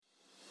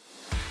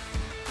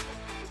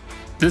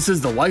This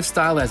is the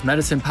Lifestyle as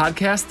Medicine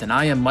podcast, and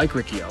I am Mike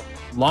Riccio,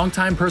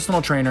 longtime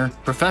personal trainer,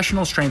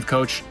 professional strength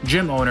coach,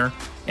 gym owner,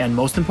 and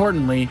most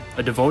importantly,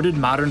 a devoted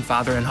modern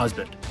father and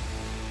husband.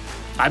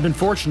 I've been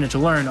fortunate to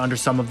learn under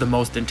some of the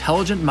most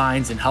intelligent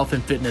minds in health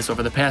and fitness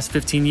over the past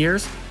 15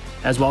 years,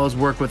 as well as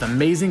work with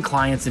amazing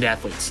clients and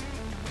athletes.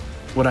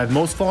 What I've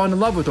most fallen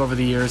in love with over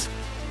the years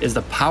is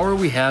the power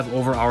we have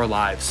over our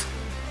lives,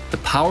 the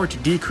power to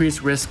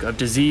decrease risk of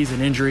disease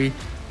and injury,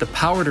 the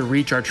power to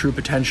reach our true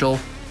potential,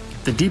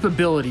 the deep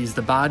abilities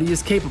the body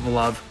is capable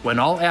of when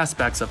all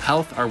aspects of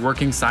health are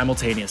working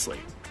simultaneously.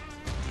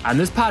 On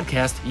this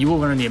podcast, you will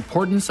learn the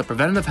importance of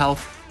preventative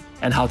health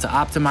and how to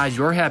optimize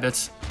your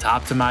habits to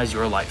optimize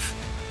your life.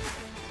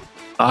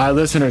 Hi,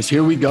 listeners,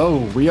 here we go.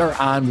 We are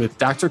on with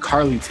Dr.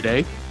 Karlie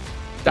today.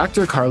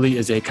 Dr. Karlie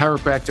is a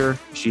chiropractor.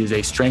 She is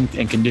a strength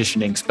and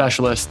conditioning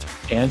specialist,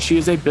 and she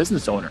is a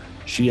business owner.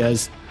 She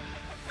has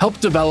helped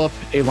develop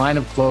a line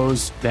of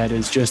clothes that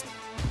is just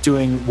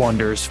doing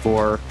wonders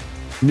for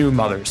new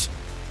mothers.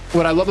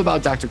 What I love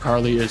about Dr.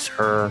 Karlie is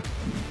her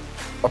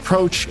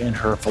approach and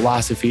her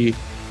philosophy.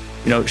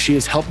 She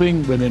is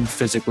helping women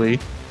physically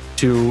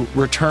to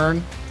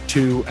return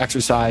to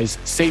exercise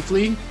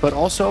safely, but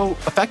also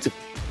effectively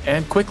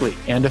and quickly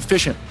and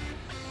efficiently.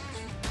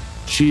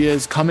 She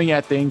is coming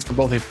at things from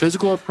both a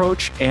physical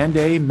approach and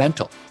a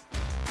mental.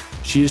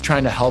 She is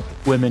trying to help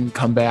women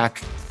come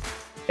back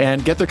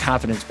and get their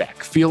confidence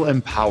back, feel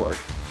empowered,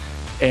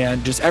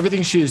 and just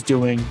everything she is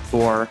doing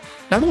for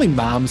not only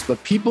moms,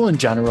 but people in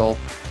general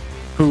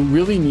who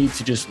really need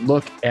to just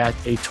look at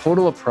a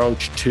total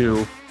approach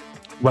to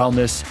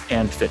wellness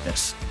and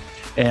fitness.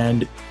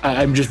 And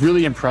I'm just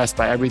really impressed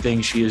by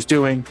everything she is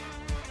doing.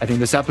 I think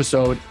this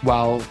episode,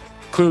 while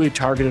clearly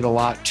targeted a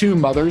lot to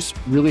mothers,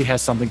 really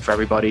has something for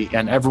everybody,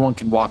 and everyone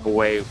can walk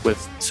away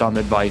with some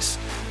advice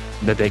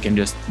that they can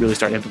just really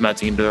start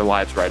implementing into their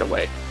lives right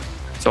away.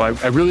 So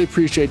I really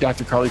appreciate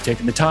Dr. Karlie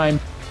taking the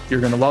time.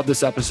 You're going to love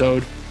this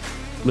episode.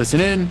 Listen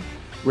in,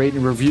 rate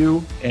and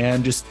review,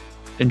 and just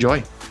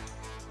enjoy.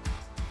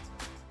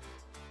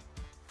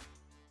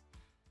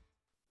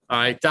 All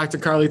right, Dr.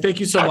 Karlie, thank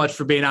you so much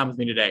for being on with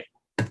me today.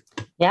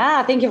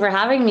 Yeah, thank you for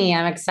having me.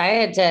 I'm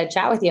excited to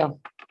chat with you.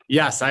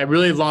 Yes, I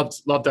really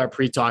loved our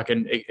pre-talk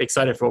and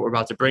excited for what we're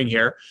about to bring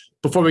here.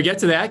 Before we get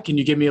to that, can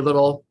you give me a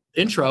little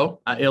intro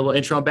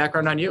and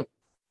background on you?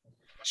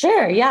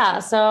 Sure. Yeah.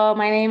 So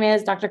my name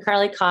is Dr.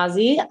 Karlie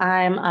Causey.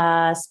 I'm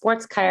a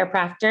sports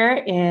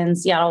chiropractor in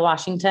Seattle,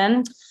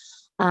 Washington.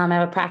 I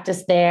have a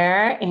practice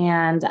there,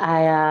 and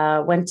I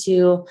went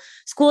to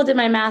school, did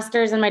my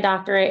master's and my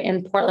doctorate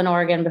in Portland,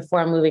 Oregon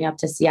before moving up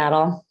to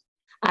Seattle.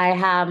 I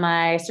have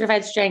my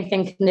certified strength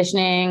and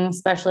conditioning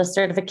specialist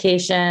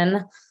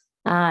certification.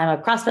 I'm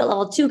a CrossFit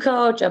level 2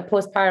 coach, a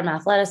postpartum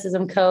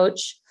athleticism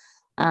coach,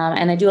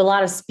 and I do a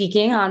lot of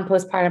speaking on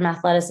postpartum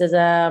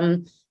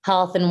athleticism,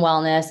 health and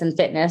wellness and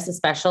fitness,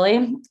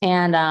 especially.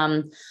 And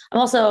I'm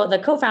also the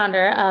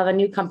co-founder of a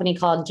new company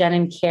called Jen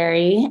and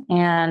Carrie.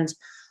 And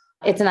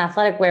it's an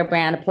athletic wear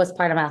brand, a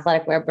postpartum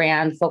athletic wear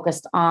brand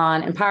focused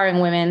on empowering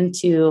women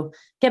to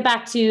get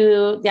back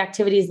to the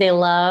activities they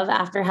love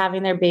after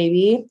having their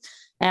baby.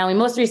 And we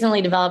most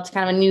recently developed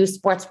kind of a new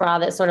sports bra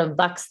that sort of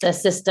bucks the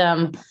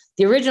system,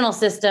 the original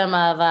system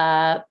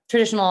of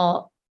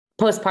traditional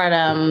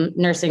postpartum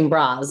nursing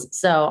bras.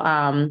 So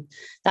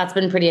that's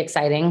been pretty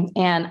exciting.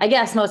 And I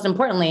guess most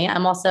importantly,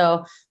 I'm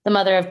also the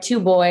mother of 2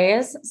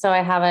 boys. So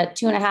I have a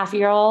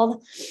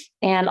 2.5-year-old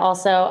and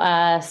also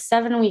a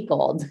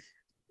 7-week-old.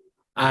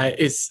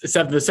 It's the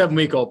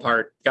 7-week-old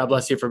part. God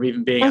bless you for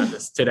even being on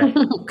this today.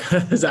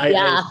 Because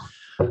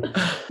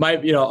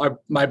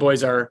my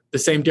boys are the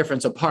same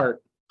difference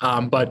apart,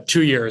 but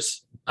 2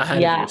 years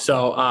ahead of you.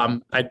 So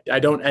I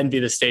don't envy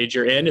the stage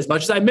you're in as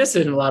much as I miss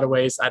it in a lot of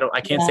ways. I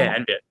can't say I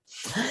envy it.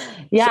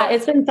 Yeah,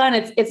 it's been fun.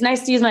 It's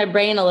nice to use my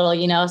brain a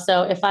little,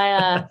 so if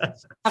I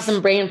have some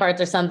brain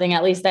farts or something,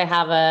 at least I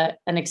have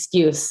an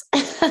excuse.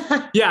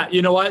 Yeah.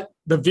 You know what?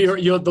 The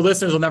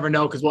listeners will never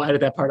know because we'll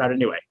edit that part out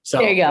anyway. So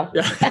there you go.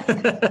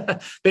 Yeah.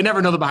 They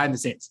never know the behind the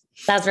scenes.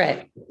 That's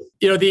right.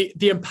 The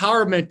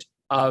empowerment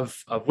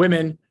of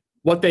women,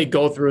 what they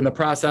go through in the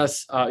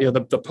process,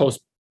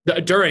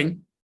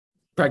 during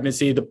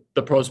pregnancy,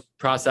 the post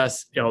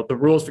process, the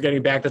rules for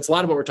getting back. That's a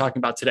lot of what we're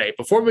talking about today.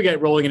 Before we get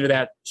rolling into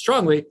that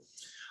strongly,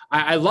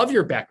 I love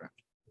your background.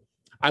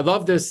 I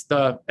love this,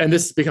 and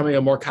this is becoming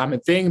a more common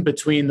thing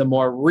between the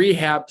more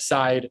rehab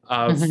side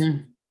of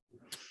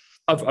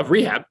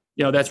rehab.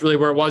 That's really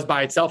where it was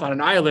by itself on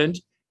an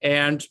island,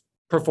 and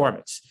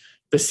performance.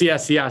 The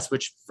CSCS,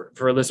 which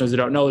for listeners who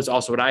don't know, is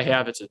also what I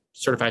have. It's a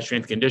certified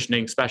strength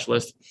conditioning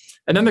specialist.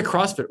 And then the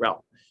CrossFit realm.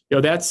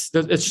 It's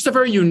just a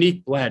very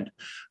unique blend.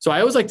 So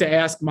I always like to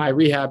ask my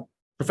rehab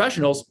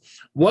professionals,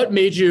 what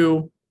made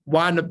you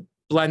want to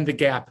blend the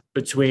gap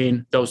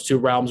between those two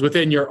realms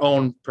within your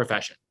own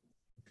profession?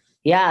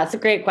 Yeah, that's a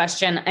great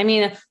question. I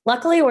mean,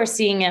 luckily we're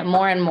seeing it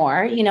more and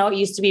more. It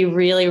used to be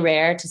really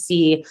rare to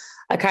see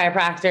a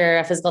chiropractor,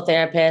 a physical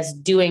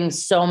therapist doing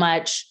so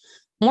much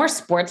more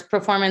sports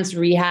performance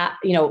rehab,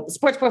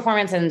 sports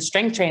performance and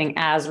strength training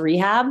as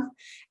rehab.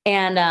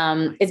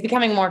 And it's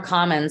becoming more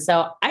common.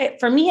 So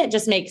for me, it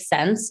just makes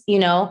sense.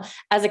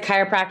 As a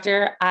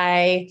chiropractor,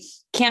 I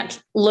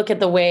can't look at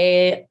the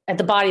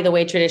body the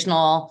way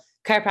traditional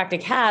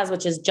chiropractic has,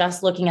 which is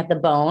just looking at the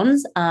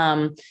bones.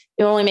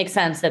 It only makes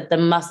sense that the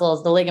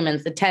muscles, the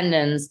ligaments, the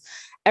tendons,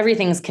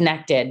 everything's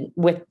connected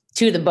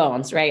to the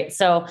bones, right?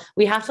 So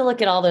we have to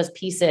look at all those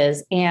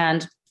pieces.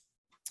 And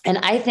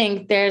I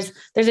think there's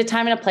a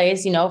time and a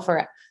place,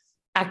 for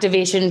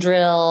activation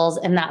drills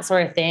and that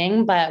sort of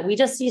thing. But we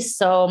just see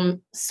so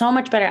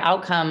much better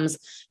outcomes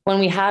when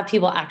we have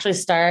people actually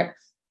start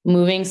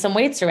moving some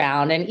weights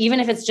around. And even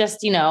if it's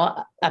just,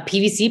 a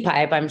PVC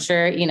pipe, I'm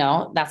sure,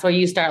 that's where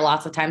you start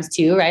lots of times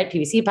too, right?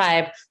 PVC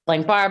pipe,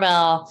 blank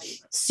barbell,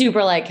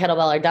 super light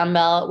kettlebell or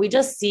dumbbell. We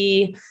just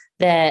see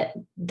that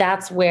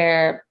that's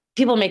where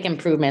people make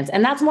improvements,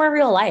 and that's more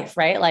real life,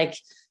 right? Like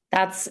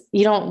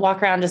you don't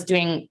walk around just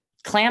doing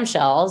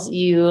clamshells.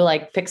 You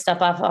pick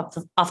stuff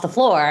off the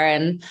floor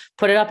and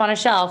put it up on a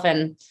shelf.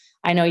 And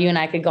I know you and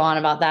I could go on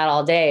about that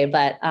all day,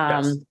 but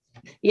yes.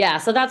 Yeah.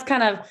 So that's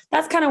kind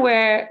of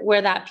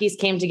where that piece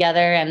came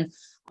together. And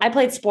I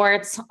played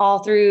sports all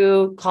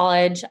through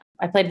college.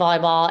 I played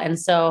volleyball. And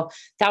so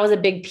that was a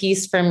big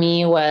piece for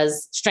me,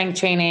 was strength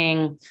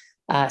training,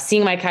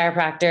 seeing my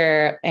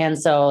chiropractor. And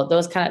so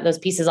those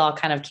pieces all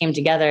kind of came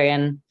together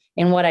in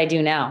what I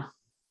do now.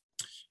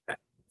 Not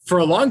for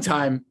a long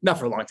time,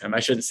 I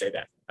shouldn't say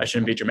that. I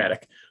shouldn't be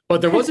dramatic,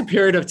 but there was a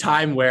period of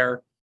time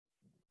where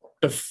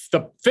the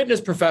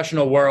fitness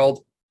professional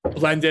world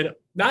blended,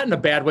 not in a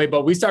bad way,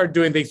 but we started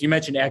doing things. You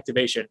mentioned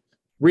activation,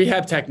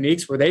 rehab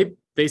techniques where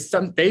they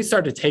started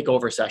to take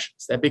over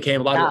sessions. That became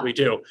a lot of what we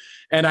do.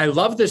 And I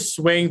love this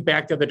swing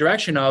back to the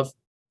direction of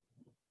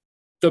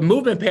the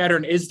movement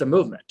pattern is the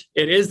movement.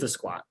 It is the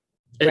squat.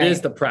 It is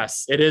the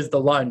press. It is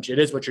the lunge. It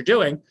is what you're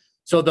doing.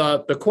 So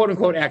the quote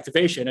unquote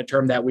activation, a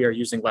term that we are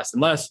using less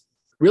and less,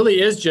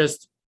 really is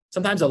just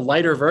sometimes a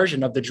lighter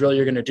version of the drill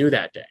you're going to do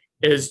that day.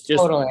 Is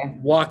just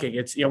walking.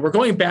 It's, we're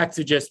going back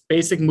to just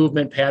basic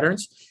movement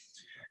patterns.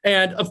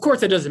 And of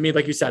course, that doesn't mean,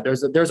 like you said,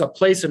 there's a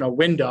place in a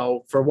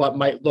window for what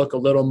might look a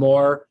little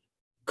more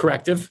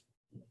corrective.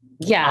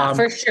 Yeah,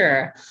 for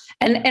sure.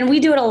 And we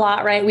do it a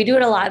lot, right? We do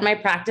it a lot in my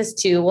practice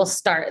too. We'll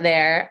start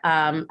there.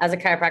 As a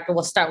chiropractor,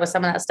 we'll start with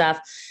some of that stuff.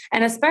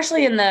 And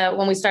especially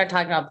when we start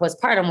talking about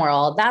postpartum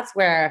world, that's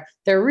where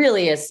there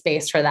really is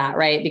space for that,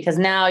 right? Because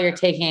now you're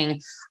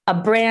taking a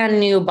brand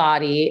new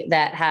body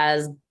that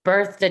has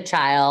birthed a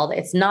child.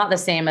 It's not the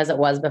same as it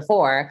was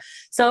before.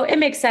 So it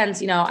makes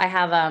sense. I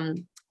have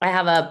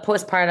a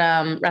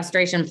postpartum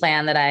restoration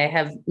plan that I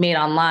have made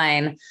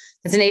online.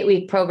 It's an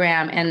 8-week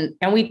program.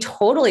 And we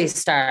totally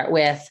start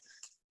with,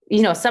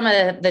 some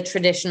of the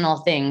traditional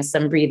things,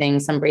 some breathing,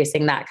 some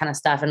bracing, that kind of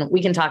stuff. And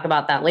we can talk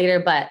about that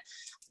later, but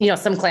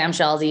some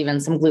clamshells,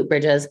 even some glute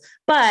bridges,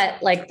 but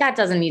that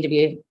doesn't need to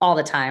be all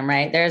the time,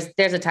 right? There's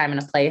a time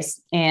and a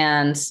place.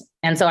 And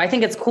so I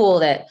think it's cool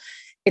that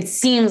it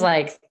seems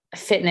like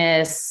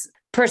fitness,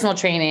 personal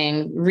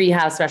training,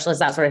 rehab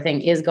specialist, that sort of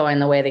thing is going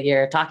the way that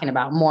you're talking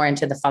about, more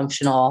into the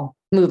functional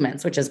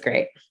movements, which is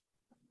great.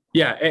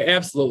 Yeah,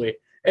 absolutely.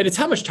 And it's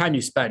how much time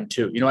you spend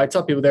too. I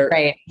tell people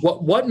right.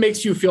 What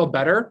makes you feel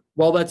better?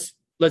 Well, let's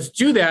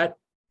do that,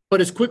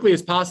 but as quickly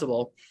as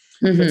possible.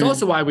 Mm-hmm. That's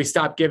also why we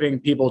stopped giving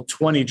people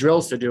 20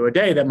 drills to do a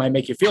day that might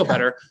make you feel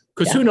better,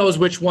 because who knows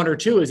which one or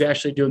two is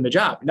actually doing the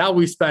job. Now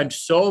we spend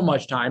so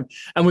much time,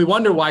 and we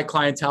wonder why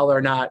clientele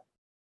are not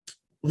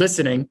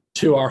listening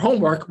to our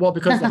homework. Well,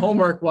 because the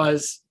homework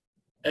was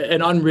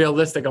an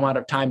unrealistic amount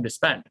of time to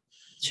spend.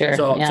 Sure.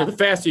 So the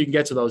faster you can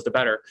get to those, the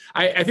better.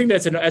 I think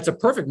that's a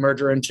perfect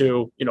merger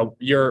into,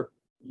 your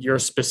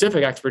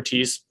specific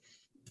expertise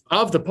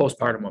of the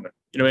postpartum woman.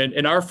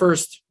 In our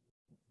first,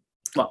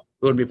 well,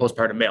 it wouldn't be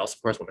postpartum males,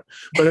 of course, women,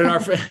 but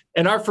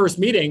in our first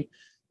meeting,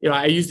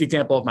 I used the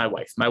example of my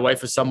wife. My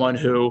wife was someone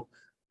who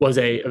was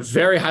a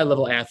very high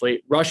level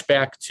athlete, rushed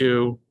back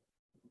to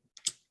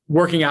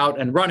working out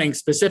and running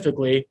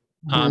specifically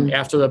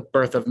after the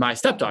birth of my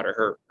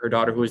stepdaughter, her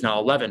daughter, who is now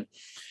 11,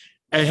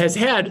 and has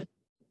had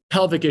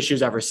pelvic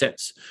issues ever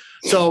since.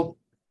 So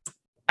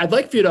I'd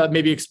like for you to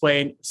maybe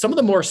explain some of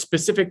the more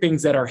specific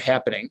things that are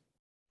happening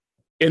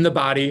in the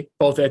body,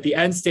 both at the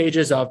end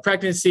stages of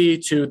pregnancy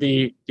to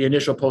the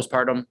initial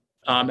postpartum,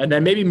 and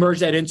then maybe merge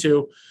that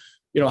into,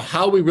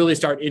 how we really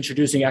start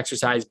introducing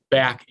exercise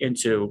back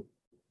into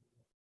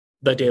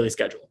the daily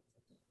schedule.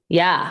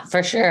 Yeah,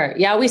 for sure.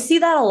 Yeah, we see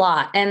that a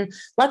lot. And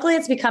luckily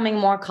it's becoming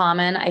more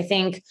common. I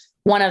think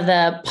one of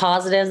the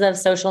positives of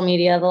social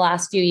media the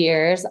last few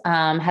years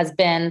has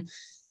been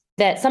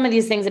that some of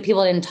these things that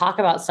people didn't talk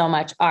about so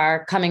much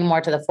are coming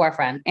more to the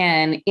forefront.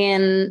 And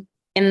in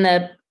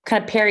the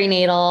kind of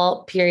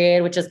perinatal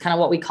period, which is kind of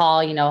what we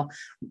call,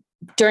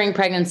 during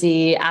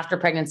pregnancy, after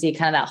pregnancy,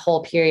 kind of that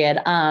whole period,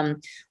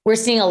 we're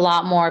seeing a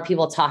lot more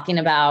people talking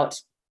about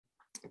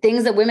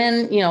things that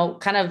women,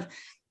 kind of,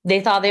 they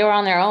thought they were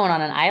on their own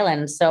on an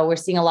island. So we're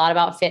seeing a lot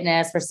about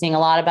fitness. We're seeing a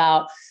lot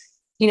about,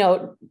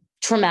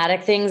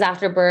 traumatic things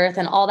after birth,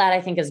 and all that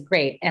I think is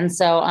great. And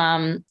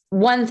so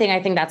one thing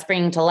I think that's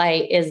bringing to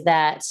light is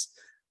that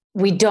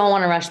we don't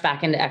want to rush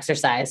back into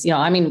exercise.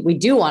 I mean, we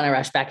do want to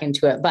rush back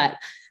into it, but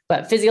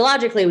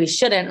physiologically we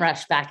shouldn't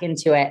rush back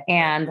into it.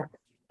 And,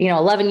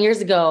 11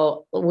 years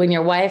ago, when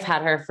your wife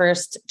had her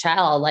first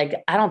child,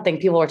 like, I don't think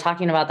people were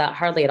talking about that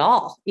hardly at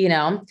all,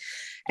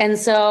 And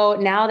so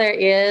now there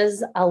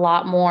is a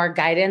lot more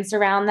guidance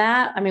around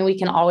that. I mean, we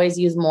can always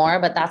use more,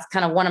 but that's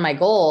kind of one of my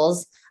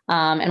goals.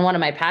 And one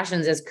of my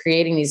passions is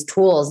creating these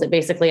tools that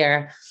basically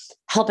are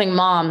helping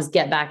moms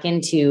get back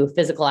into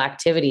physical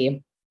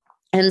activity.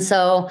 And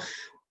so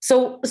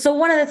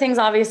one of the things,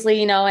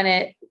 obviously, in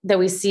it that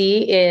we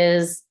see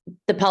is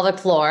the pelvic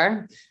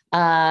floor,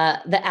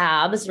 the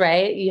abs,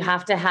 right? You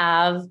have to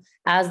have,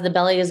 as the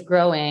belly is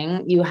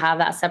growing, you have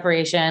that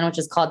separation, which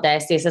is called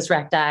diastasis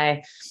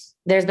recti.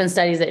 There's been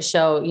studies that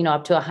show,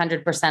 up to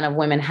 100% of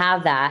women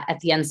have that at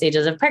the end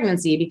stages of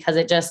pregnancy because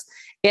it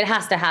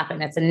has to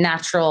happen. It's a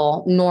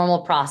natural,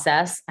 normal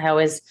process. I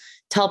always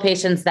tell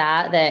patients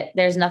that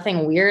there's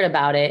nothing weird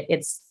about it.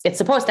 It's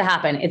supposed to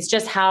happen. It's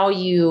just how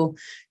you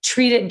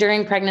treat it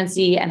during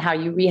pregnancy and how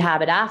you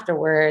rehab it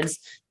afterwards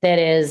that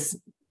is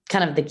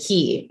kind of the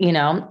key,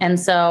 And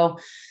so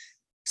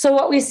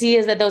what we see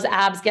is that those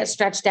abs get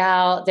stretched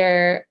out.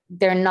 They're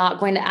not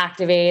going to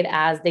activate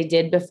as they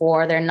did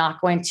before. They're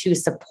not going to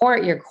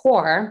support your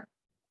core.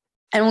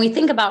 And when we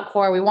think about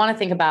core, we want to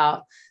think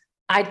about,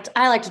 I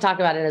like to talk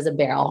about it as a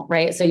barrel,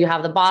 right? So you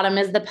have the bottom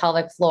is the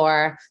pelvic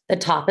floor, the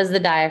top is the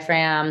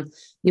diaphragm.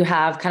 You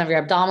have kind of your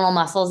abdominal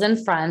muscles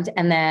in front,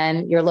 and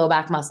then your low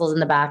back muscles in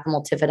the back, the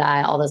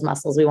multifidi, all those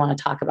muscles we want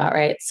to talk about,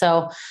 right?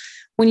 So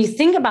when you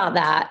think about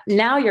that,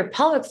 now your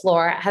pelvic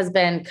floor has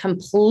been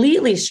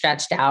completely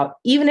stretched out.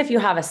 Even if you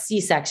have a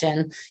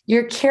C-section,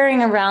 you're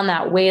carrying around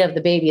that weight of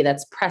the baby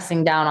that's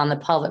pressing down on the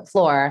pelvic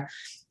floor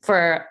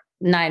for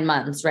 9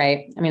 months,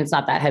 right? I mean, it's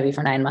not that heavy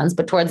for 9 months,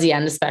 but towards the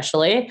end,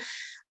 especially.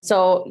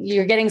 So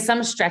you're getting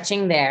some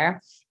stretching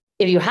there.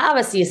 If you have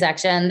a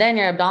C-section, then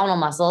your abdominal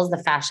muscles, the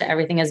fascia,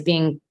 everything is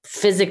being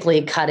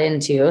physically cut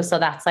into. So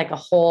that's like a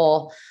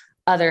whole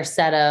other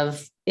set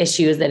of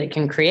issues that it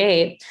can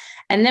create.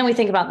 And then we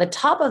think about the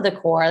top of the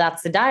core,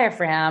 that's the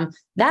diaphragm.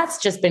 That's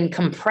just been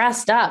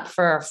compressed up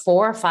for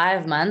 4 or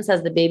 5 months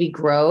as the baby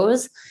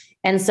grows.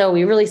 And so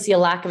we really see a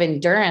lack of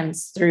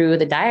endurance through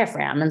the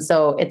diaphragm. And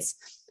so it's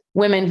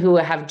women who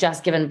have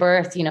just given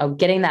birth,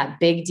 getting that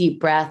big, deep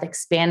breath,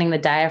 expanding the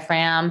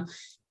diaphragm.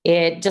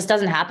 It just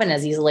doesn't happen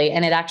as easily.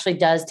 And it actually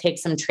does take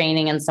some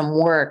training and some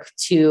work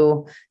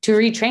to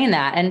retrain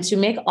that and to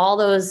make all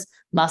those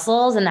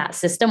muscles and that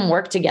system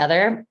work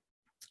together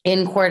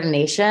in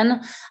coordination.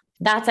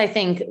 That's, I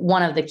think,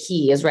 one of the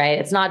keys, right?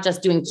 It's not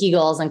just doing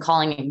Kegels and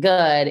calling it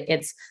good.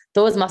 It's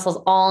those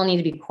muscles all need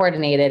to be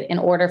coordinated in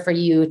order for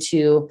you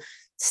to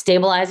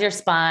stabilize your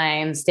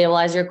spine,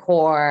 stabilize your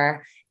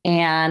core,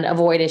 and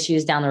avoid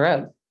issues down the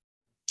road.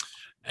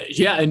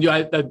 Yeah. And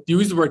I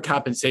use the word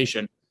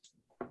compensation.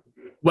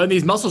 When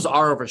these muscles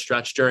are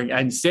overstretched during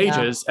end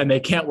stages and they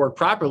can't work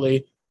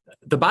properly,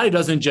 the body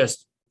doesn't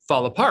just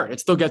fall apart. It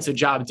still gets the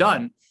job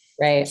done.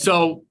 Right.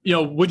 So,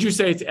 would you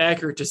say it's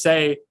accurate to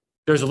say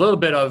there's a little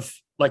bit of,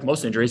 like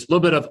most injuries, a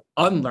little bit of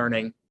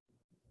unlearning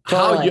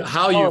Totally.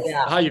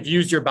 how you've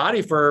used your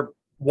body for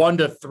 1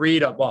 to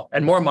 3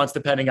 and more months,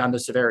 depending on the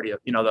severity of,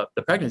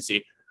 the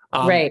pregnancy.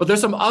 Right. But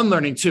there's some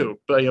unlearning too,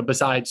 but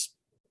besides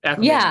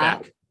acclimating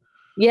back.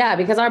 Yeah,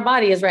 because our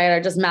bodies, right,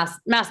 are just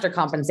master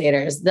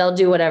compensators. They'll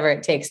do whatever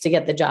it takes to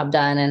get the job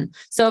done. And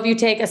so if you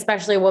take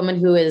especially a woman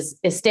who is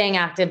staying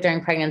active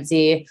during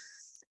pregnancy,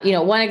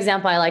 one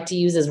example I like to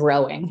use is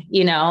rowing.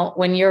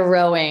 When you're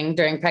rowing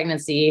during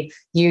pregnancy,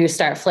 you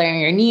start flaring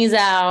your knees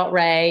out,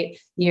 right?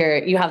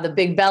 You have the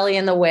big belly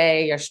in the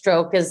way, your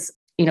stroke is,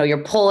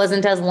 your pull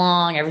isn't as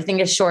long, everything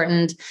is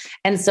shortened.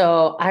 And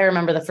so I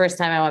remember the first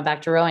time I went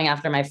back to rowing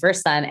after my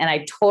first son, and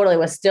I totally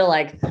was still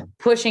like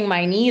pushing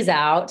my knees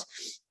out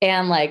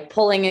and like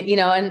pulling it,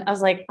 and I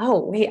was like,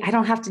 oh, wait, I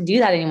don't have to do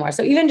that anymore.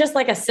 So even just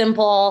like a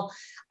simple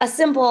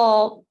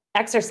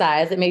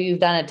exercise that maybe you've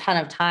done a ton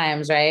of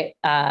times, right?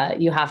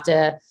 You have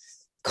to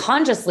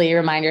consciously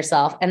remind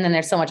yourself. And then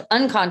there's so much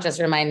unconscious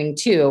reminding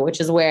too,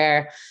 which is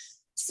where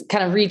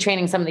kind of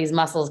retraining some of these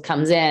muscles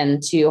comes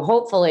in to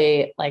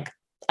hopefully like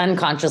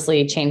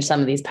unconsciously change some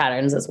of these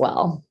patterns as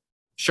well.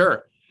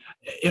 Sure.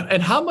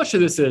 And how much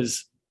of this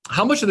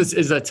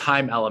is a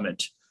time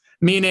element?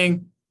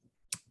 Meaning,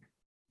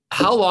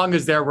 how long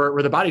is there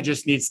where the body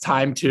just needs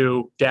time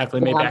to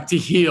acclimate back, to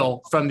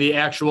heal from the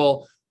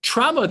actual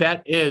trauma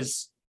that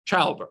is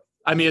childbirth?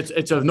 I mean,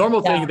 it's a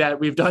normal thing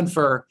that we've done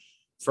for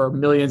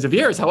millions of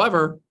years.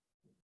 However,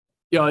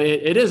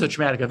 it is a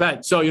traumatic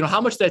event. So, how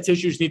much that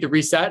tissue need to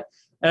reset?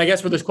 And I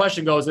guess where this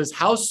question goes is,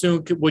 how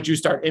soon would you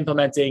start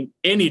implementing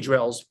any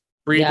drills,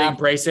 breathing,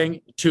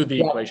 bracing to the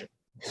equation?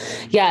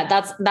 Yeah,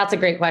 that's a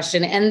great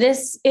question. And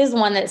this is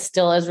one that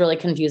still is really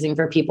confusing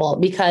for people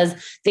because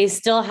they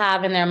still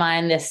have in their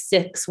mind this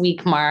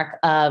 6-week mark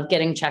of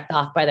getting checked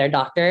off by their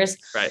doctors.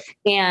 Right.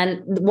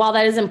 And while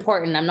that is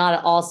important, I'm not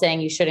at all saying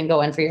you shouldn't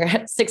go in for your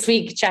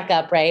 6-week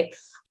checkup, right?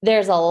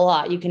 There's a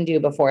lot you can do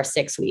before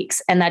 6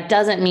 weeks. And that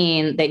doesn't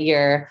mean that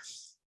you're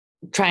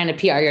trying to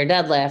PR your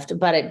deadlift,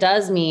 but it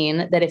does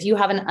mean that if you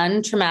have an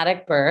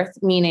untraumatic birth,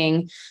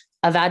 meaning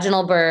a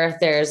vaginal birth,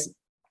 there's,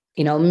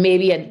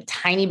 maybe a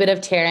tiny bit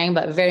of tearing,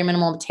 but very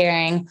minimal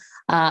tearing.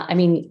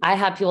 I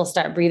have people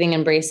start breathing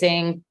and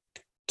bracing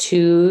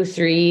 2,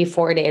 3,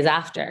 4 days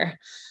after.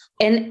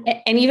 And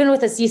even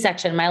with a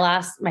C-section,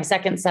 my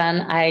second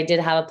son, I did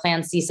have a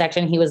planned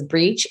C-section. He was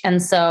breech.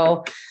 And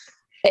so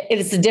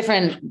it's a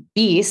different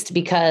beast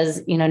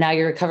because, now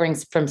you're recovering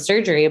from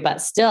surgery,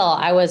 but still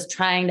I was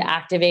trying to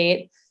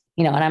activate,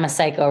 and I'm a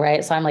psycho,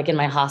 right? So I'm like in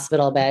my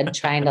hospital bed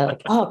trying to,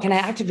 can I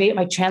activate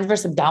my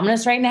transverse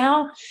abdominis right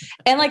now?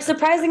 And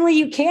surprisingly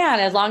you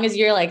can, as long as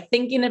you're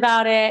thinking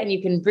about it and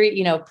you can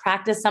breathe,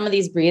 practice some of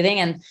these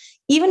breathing and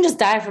even just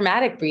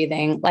diaphragmatic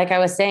breathing. Like I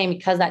was saying,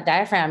 because that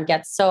diaphragm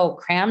gets so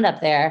crammed up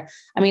there.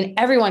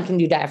 Everyone can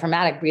do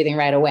diaphragmatic breathing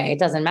right away. It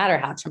doesn't matter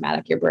how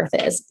traumatic your birth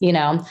is,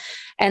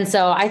 And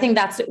so I think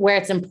that's where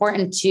it's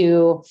important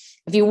to,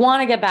 if you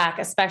want to get back,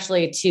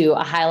 especially to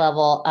a high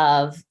level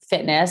of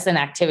fitness and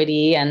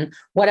activity and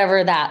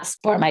whatever that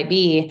sport might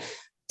be,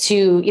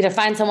 to either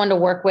find someone to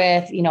work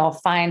with,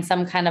 find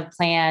some kind of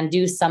plan,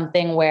 do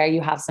something where you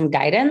have some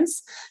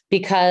guidance,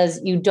 because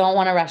you don't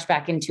want to rush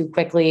back in too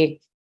quickly.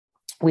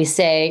 We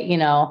say,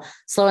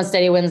 slow and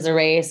steady wins the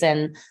race.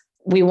 And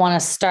we want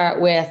to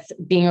start with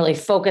being really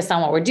focused on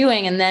what we're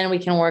doing. And then we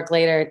can work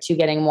later to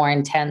getting more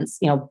intense,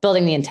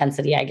 building the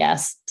intensity, I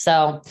guess.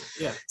 So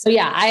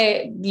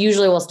I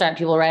usually will start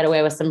people right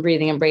away with some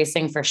breathing and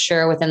bracing for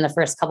sure within the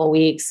first couple of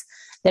weeks.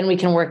 Then we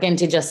can work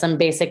into just some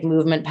basic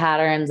movement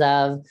patterns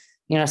of,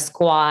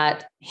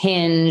 squat,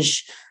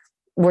 hinge,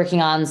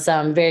 working on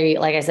some very,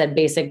 like I said,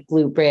 basic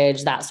glute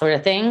bridge, that sort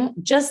of thing.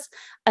 Just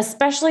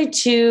especially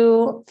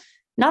to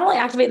not only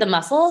activate the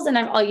muscles and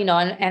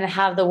and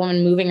have the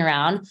woman moving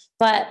around,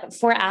 but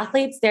for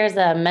athletes, there's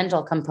a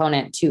mental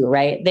component too,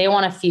 right? They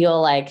want to feel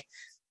like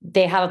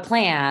they have a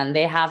plan,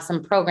 they have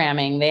some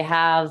programming, they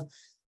have,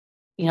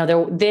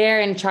 they're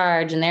in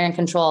charge and they're in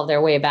control of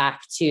their way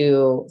back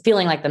to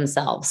feeling like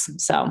themselves.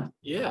 So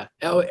yeah,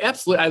 oh,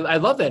 absolutely. I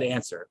love that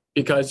answer,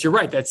 because you're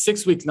right. That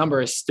 6 week number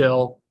is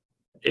still,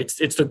 it's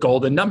the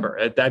golden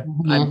number. That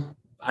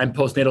I'm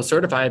postnatal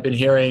certified. I've been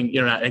hearing,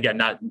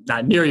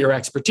 not near your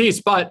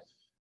expertise, but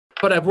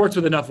I've worked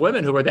with enough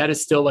women who are, that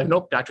is still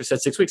nope, doctor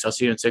said 6 weeks. I'll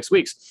see you in 6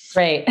 weeks.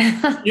 Right.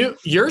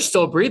 You're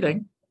still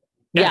breathing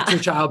after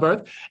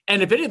childbirth.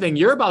 And if anything,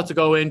 you're about to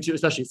go into,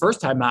 especially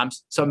first time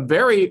moms, some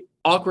very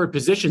awkward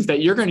positions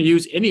that you're going to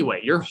use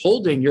anyway. You're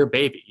holding your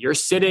baby. You're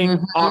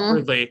sitting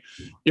awkwardly.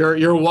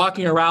 You're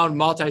walking around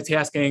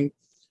multitasking,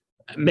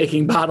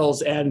 making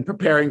bottles and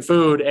preparing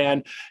food.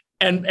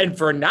 And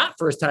for not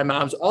first time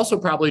moms, also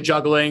probably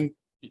juggling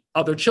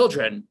other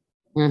children,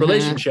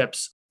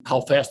 relationships. How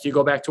fast do you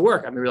go back to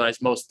work? I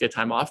realize most get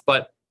time off,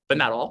 but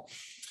not all.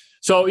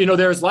 So,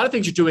 there's a lot of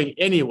things you're doing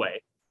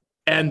anyway,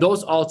 and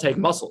those all take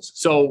muscles.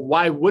 So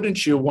why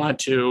wouldn't you want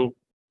to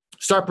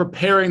start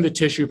preparing the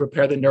tissue,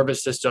 prepare the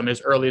nervous system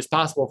as early as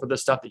possible for the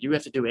stuff that you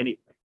have to do anyway?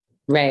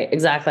 Right.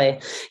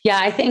 Exactly. Yeah.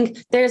 I think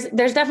there's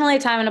definitely a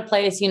time and a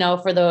place,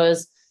 for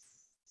those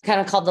kind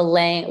of called the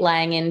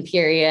lying in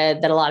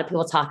period that a lot of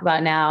people talk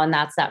about now. And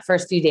that's that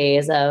first few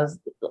days of,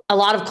 a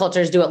lot of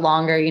cultures do it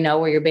longer,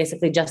 where you're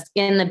basically just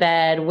in the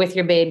bed with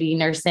your baby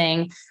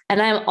nursing.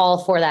 And I'm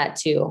all for that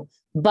too.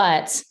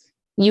 But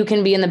you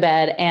can be in the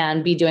bed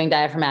and be doing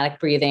diaphragmatic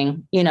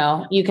breathing.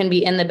 You can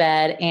be in the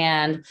bed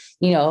and,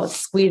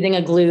 squeezing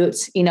a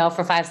glute,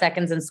 for 5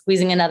 seconds and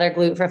squeezing another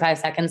glute for 5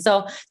 seconds.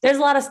 So there's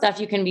a lot of stuff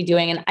you can be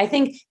doing. And I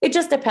think it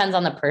just depends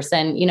on the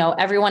person.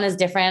 Everyone is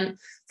different.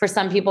 For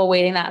some people,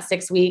 waiting that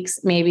 6 weeks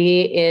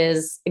maybe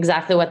is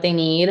exactly what they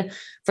need.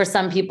 For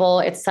some people,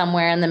 it's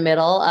somewhere in the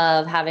middle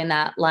of having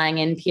that lying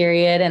in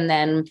period and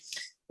then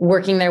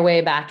working their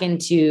way back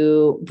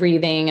into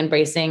breathing and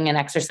bracing and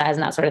exercise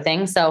and that sort of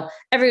thing. So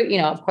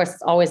of course,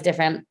 it's always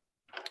different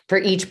for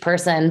each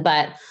person,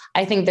 but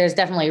I think there's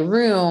definitely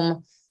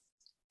room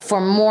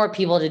for more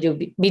people to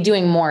be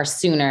doing more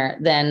sooner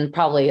than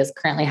probably is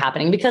currently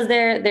happening, because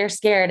they're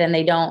scared and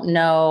they don't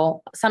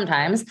know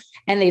sometimes,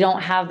 and they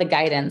don't have the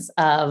guidance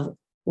of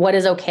what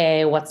is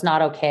okay, what's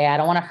not okay. I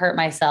don't want to hurt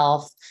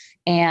myself.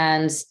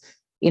 And,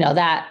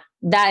 that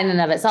in and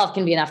of itself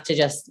can be enough to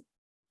just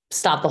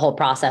stop the whole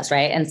process,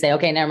 right? And say,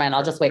 okay, never mind,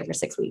 I'll just wait for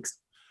 6 weeks.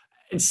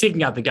 And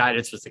seeking out the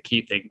guidance was the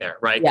key thing there,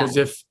 right? Because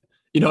if,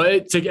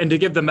 and to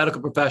give the medical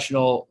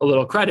professional a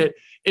little credit,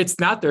 it's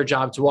not their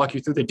job to walk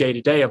you through the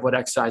day-to-day of what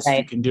exercises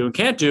you can do and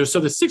can't do. So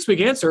the 6 week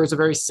answer is a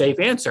very safe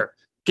answer.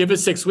 Give it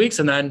 6 weeks.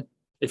 And then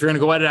if you're going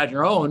to go at it on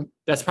your own,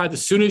 that's probably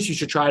the soonest you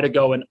should try to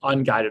go an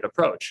unguided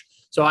approach.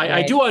 So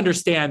I do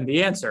understand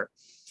the answer.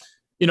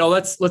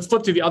 Let's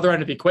flip to the other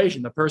end of the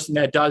equation, the person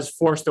that does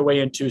force their way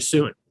in too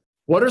soon.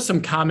 What are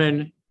some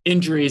common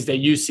injuries that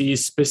you see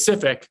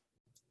specific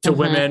to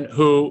women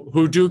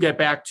who do get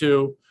back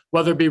to,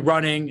 whether it be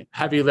running,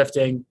 heavy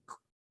lifting,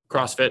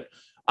 CrossFit,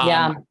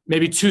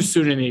 maybe too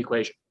soon in the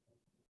equation?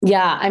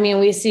 Yeah.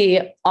 We see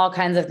all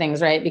kinds of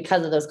things, right?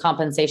 Because of those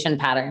compensation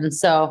patterns.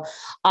 So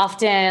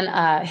often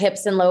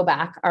hips and low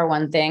back are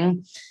one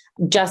thing,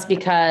 just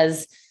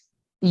because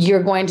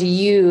you're going to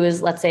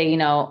use, let's say,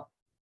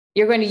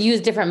 you're going to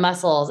use different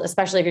muscles,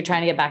 especially if you're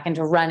trying to get back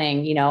into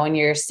running, and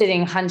you're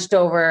sitting hunched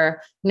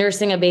over,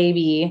 nursing a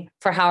baby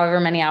for however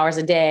many hours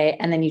a day.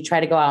 And then you try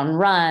to go out and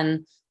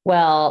run.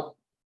 Well,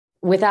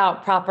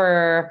 without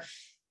proper,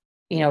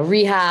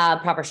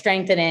 rehab, proper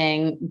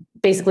strengthening,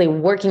 basically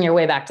working your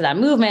way back to that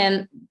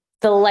movement,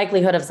 the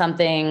likelihood of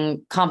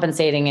something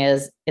compensating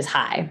is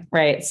high,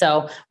 right?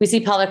 So we see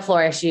pelvic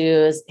floor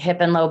issues, hip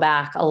and low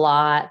back a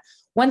lot.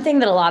 One thing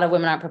that a lot of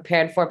women aren't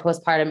prepared for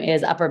postpartum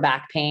is upper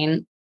back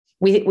pain.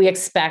 We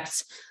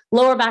expect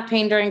lower back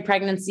pain during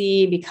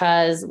pregnancy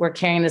because we're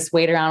carrying this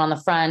weight around on the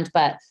front,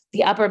 but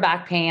the upper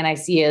back pain I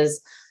see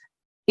is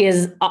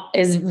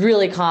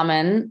really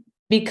common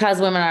because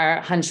women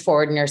are hunched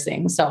forward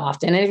nursing so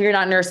often. And if you're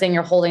not nursing,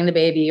 you're holding the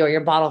baby or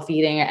you're bottle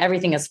feeding,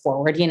 everything is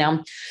forward,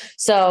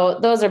 So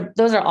those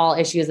are all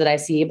issues that I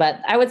see.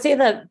 But I would say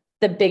that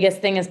the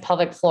biggest thing is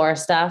pelvic floor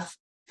stuff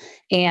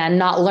and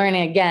not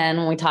learning, again,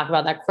 when we talk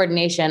about that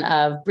coordination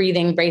of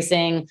breathing,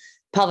 bracing,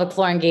 pelvic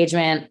floor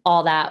engagement,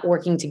 all that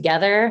working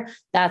together.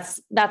 That's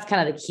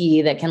kind of the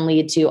key that can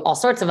lead to all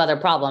sorts of other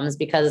problems,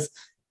 because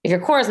if your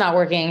core is not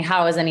working,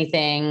 how is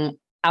anything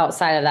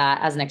outside of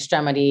that as an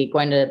extremity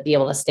going to be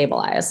able to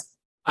stabilize?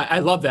 I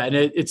love that.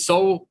 And it's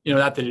so,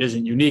 not that it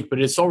isn't unique,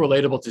 but it's so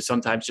relatable to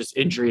sometimes just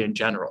injury in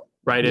general,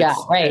 right?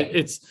 Right.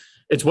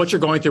 It's what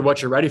you're going through,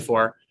 what you're ready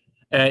for.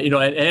 And,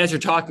 and as you're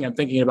talking, I'm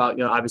thinking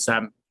about, obviously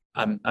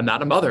I'm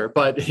not a mother,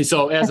 but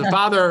so as a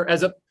father,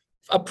 as a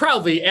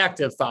proudly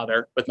active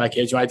father with my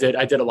kids, I did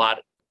a lot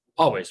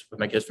always with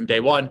my kids from day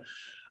one.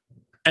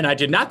 And I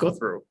did not go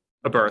through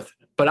a birth,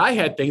 but I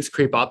had things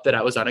creep up that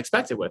I was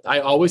unexpected with. I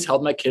always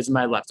held my kids in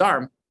my left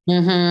arm.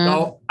 Mm-hmm.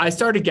 So I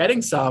started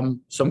getting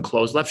some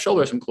closed left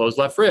shoulder, some closed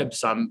left rib,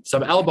 some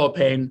elbow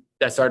pain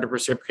that started to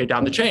reciprocate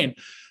down the chain.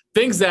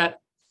 Things that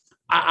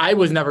I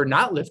was never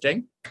not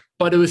lifting,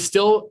 but it was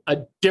still a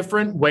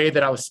different way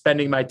that I was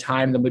spending my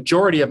time, the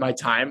majority of my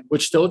time,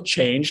 which still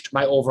changed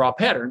my overall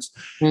patterns.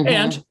 Mm-hmm.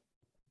 And,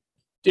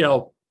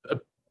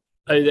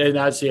 and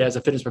obviously as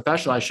a fitness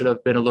professional, I should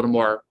have been a little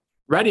more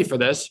ready for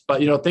this,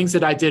 but, things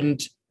that I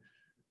didn't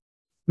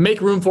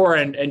make room for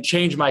and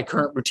change my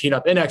current routine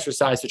up in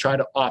exercise to try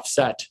to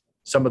offset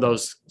some of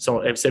those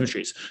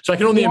asymmetries. So I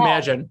can only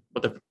imagine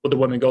what the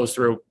woman goes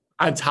through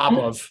on top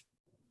of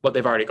what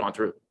they've already gone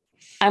through.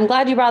 I'm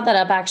glad you brought that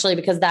up, actually,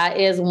 because that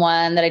is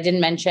one that I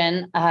didn't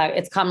mention.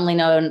 It's commonly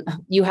known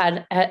you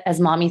had as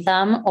mommy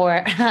thumb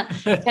or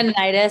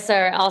tendinitis,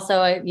 or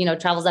also,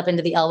 travels up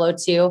into the elbow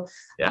too.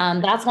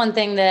 Yeah. That's one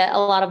thing that a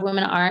lot of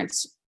women aren't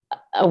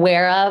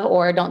aware of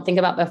or don't think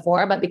about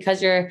before, but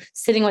because you're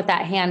sitting with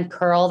that hand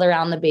curled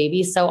around the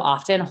baby so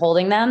often,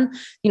 holding them,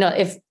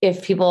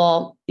 if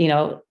people,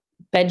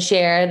 bed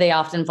share, they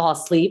often fall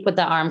asleep with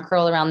the arm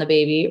curled around the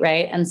baby.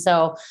 Right. And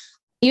so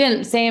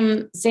even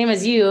same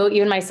as you,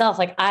 even myself,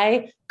 like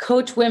I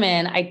coach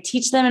women, I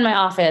teach them in my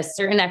office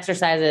certain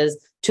exercises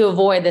to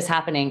avoid this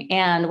happening.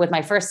 And with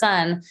my first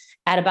son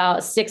at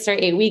about 6 or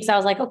 8 weeks, I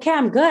was like, okay,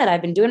 I'm good.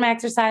 I've been doing my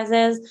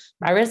exercises.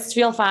 My wrists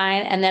feel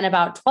fine. And then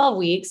about 12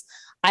 weeks,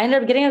 I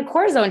ended up getting a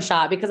cortisone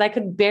shot because I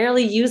could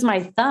barely use my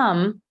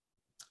thumb.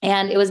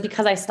 And it was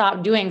because I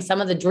stopped doing some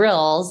of the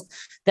drills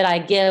that I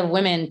give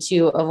women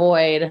to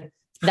avoid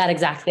that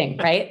exact thing.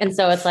 Right. And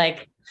so it's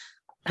like,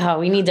 oh,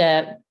 we need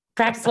to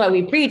practice what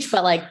we preach,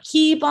 but like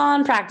keep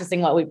on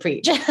practicing what we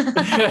preach.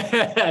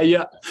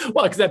 Yeah.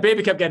 Well, because that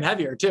baby kept getting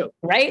heavier too.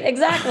 Right.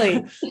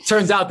 Exactly.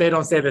 Turns out they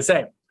don't stay the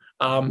same.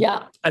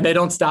 Yeah. And they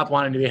don't stop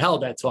wanting to be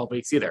held at 12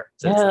 weeks either.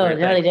 So no,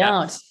 they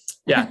don't.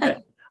 Yeah.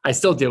 I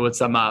still deal with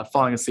some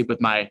falling asleep with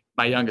my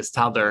youngest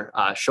toddler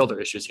shoulder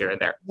issues here and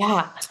there.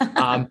 Yeah.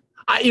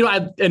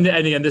 And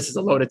again, this is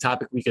a loaded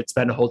topic. We could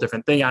spend a whole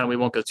different thing on. We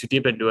won't go too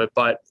deep into it,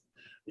 but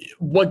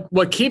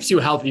what keeps you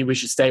healthy, we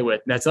should stay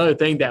with. And that's another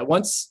thing that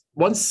once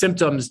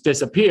symptoms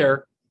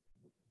disappear,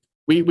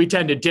 we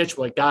tend to ditch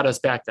what got us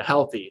back to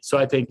healthy. So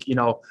I think,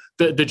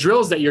 the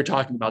drills that you're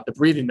talking about, the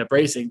breathing, the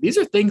bracing, these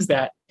are things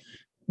that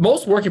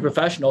most working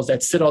professionals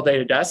that sit all day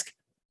at a desk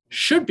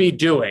should be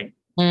doing,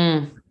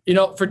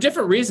 for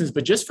different reasons,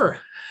 but just for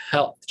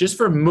health, just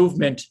for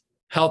movement,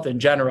 health in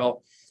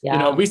general.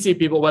 Yeah. We see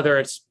people, whether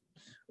it's,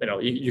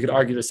 you could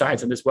argue the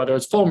science on this, whether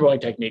it's foam rolling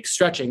techniques,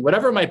 stretching,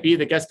 whatever it might be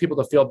that gets people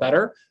to feel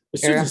better.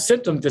 As soon as the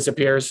symptom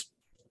disappears,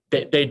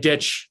 they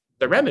ditch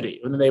the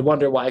remedy. And then they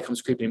wonder why it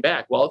comes creeping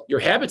back. Well, your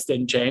habits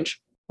didn't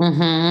change.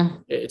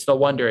 Mm-hmm. It's no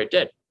wonder it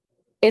did.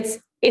 It's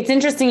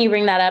interesting you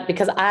bring that up,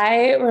 because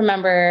I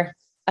remember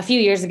a few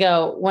years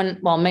ago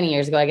many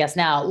years ago, I guess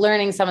now,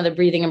 learning some of the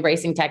breathing and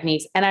bracing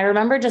techniques. And I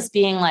remember just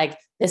being like,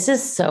 this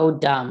is so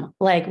dumb.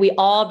 Like, we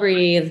all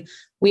breathe.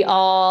 We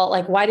all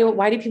like, why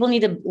do people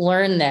need to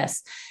learn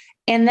this?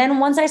 And then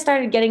once I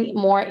started getting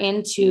more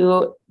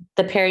into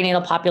the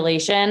perinatal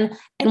population,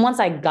 and once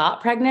I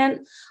got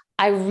pregnant,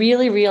 I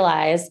really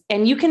realized,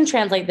 and you can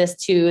translate this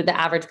to the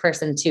average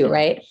person too,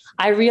 right?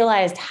 I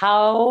realized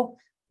how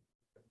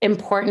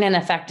important and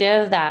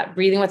effective that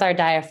breathing with our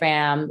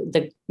diaphragm,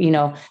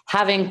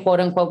 having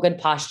quote unquote good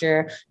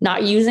posture,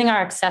 not using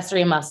our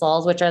accessory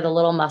muscles, which are the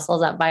little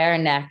muscles up by our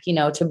neck,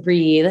 to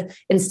breathe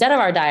instead of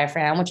our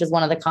diaphragm, which is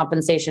one of the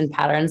compensation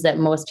patterns that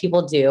most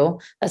people do,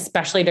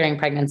 especially during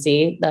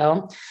pregnancy,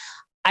 though.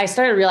 I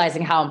started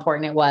realizing how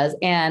important it was.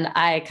 And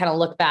I kind of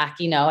look back,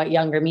 at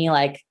younger me,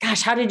 like,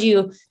 gosh, how did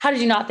you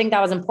not think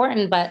that was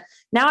important? But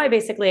now I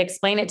basically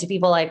explain it to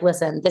people like,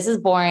 listen, this is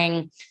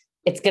boring.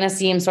 It's going to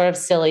seem sort of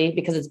silly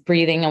because it's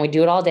breathing and we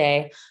do it all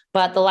day,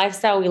 but the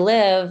lifestyle we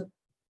live,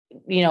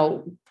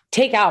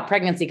 take out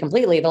pregnancy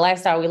completely. The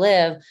lifestyle we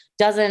live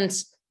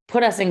doesn't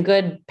put us in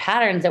good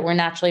patterns that we're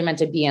naturally meant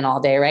to be in all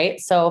day. Right.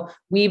 So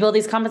we build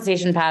these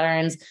compensation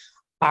patterns.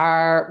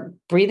 Our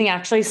breathing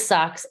actually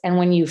sucks. And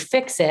when you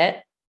fix it,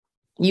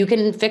 you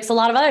can fix a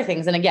lot of other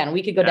things. And again,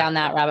 we could go down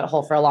that rabbit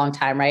hole for a long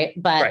time. Right.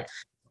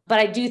 But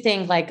I do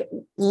think like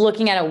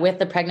looking at it with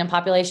the pregnant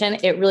population,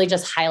 it really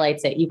just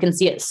highlights it. You can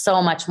see it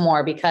so much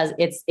more because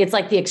it's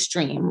like the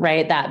extreme,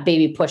 right? That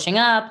baby pushing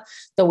up,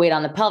 the weight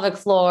on the pelvic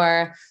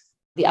floor,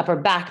 the upper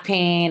back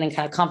pain and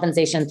kind of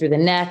compensation through the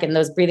neck and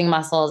those breathing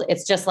muscles.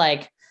 It's just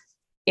like,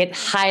 it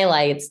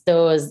highlights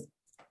those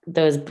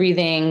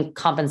breathing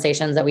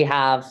compensations that we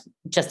have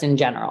just in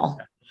general.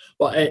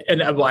 Well,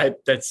 and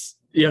that's,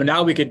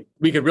 now we could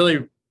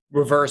really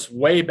reverse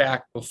way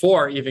back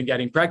before even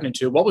getting pregnant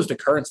to what was the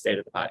current state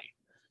of the body.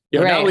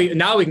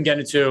 Now we can get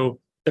into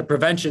the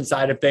prevention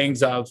side of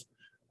things of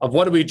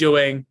what are we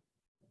doing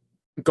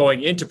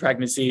going into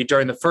pregnancy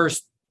during the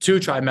first 2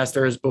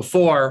 trimesters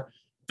before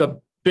the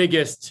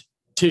biggest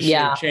tissue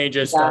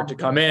changes start to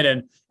come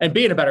in and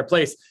be in a better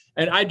place.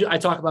 And I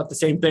talk about the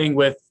same thing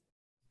with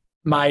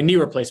my knee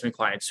replacement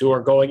clients who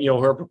are going,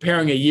 who are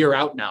preparing a year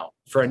out now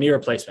for a knee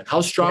replacement. How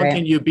strong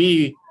can you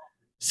be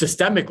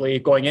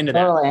systemically going into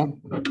that?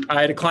 Totally.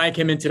 I had a client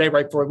came in today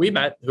right before we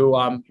met who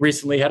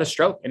recently had a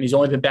stroke, and he's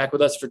only been back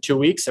with us for 2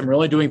 weeks, and we're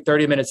only doing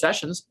 30-minute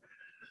sessions.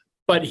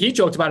 But he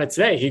joked about it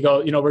today. He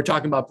goes, we're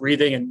talking about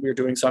breathing, and we were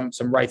doing some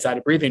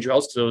right-sided breathing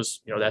drills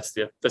because it was, that's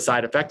the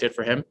side affected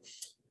for him.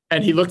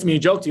 And he looked at me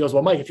and joked. He goes,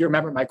 well, Mike, if you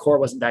remember, my core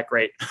wasn't that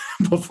great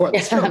before the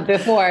stroke.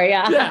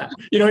 Yeah.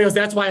 He goes,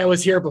 that's why I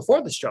was here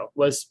before the stroke,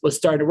 was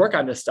starting to work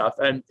on this stuff.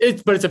 And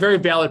but it's a very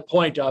valid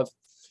point of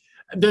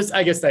this.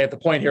 I guess the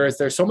point here is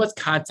there's so much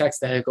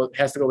context that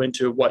has to go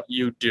into what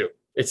you do.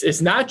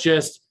 It's not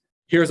just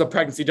here's a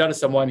pregnancy done to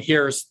someone,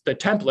 here's the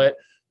template.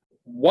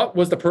 What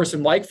was the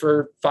person like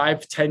for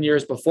 5-10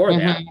 years before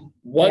that?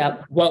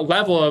 What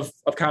level of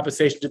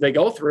compensation did they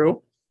go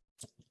through?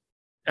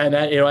 And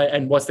then,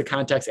 and what's the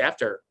context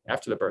after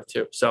the birth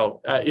too? So,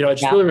 I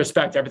just really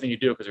respect everything you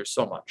do because there's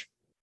so much.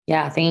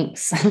 Yeah.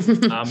 Thanks.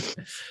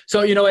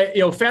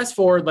 So, fast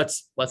forward,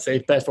 let's say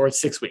fast forward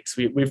 6 weeks.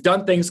 We've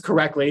done things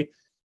correctly.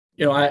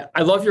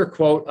 I love your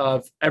quote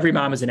of every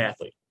mom is an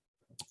athlete,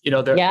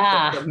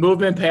 the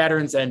movement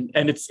patterns and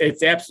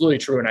it's absolutely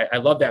true. And I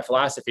love that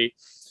philosophy.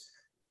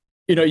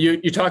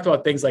 You talked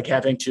about things like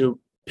having to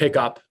pick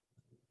up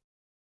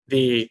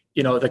the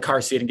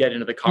car seat and get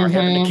into the car,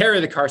 having to carry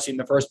the car seat in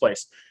the first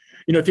place.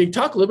 If you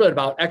talk a little bit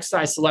about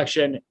exercise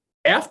selection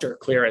after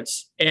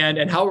clearance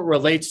and how it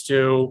relates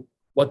to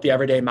what the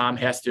everyday mom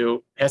has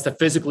to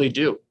physically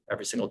do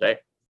every single day.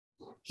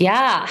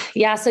 Yeah.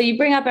 So you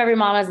bring up every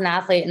mom as an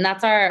athlete, and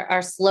that's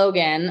our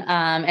slogan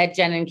at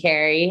Jen and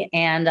Carrie,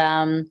 and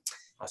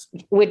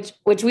awesome.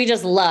 which we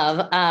just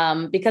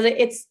love because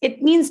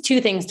it means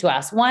 2 things to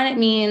us. One, it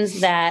means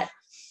that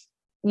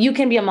you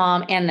can be a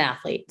mom and an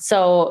athlete.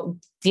 So,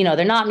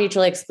 they're not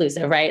mutually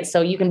exclusive, right?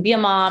 So you can be a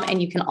mom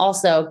and you can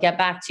also get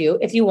back to,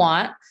 if you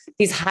want,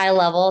 these high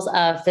levels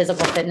of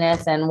physical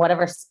fitness and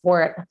whatever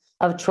sport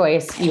of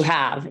choice you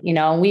have,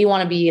 we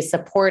want to be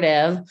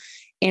supportive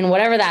in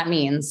whatever that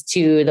means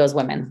to those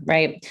women,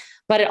 right?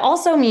 But it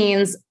also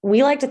means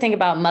we like to think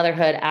about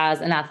motherhood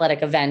as an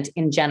athletic event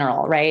in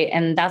general, right?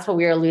 And that's what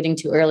we were alluding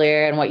to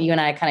earlier and what you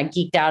and I kind of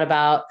geeked out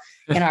about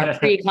in our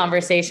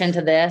pre-conversation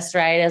to this,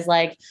 right? Is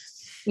like,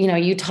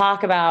 you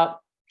talk about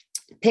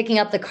picking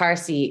up the car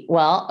seat.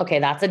 Well, okay,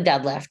 that's a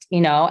deadlift,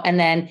 and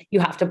then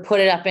you have to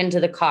put it up into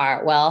the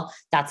car. Well,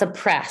 that's a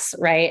press,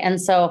 right? And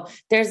so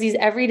there's these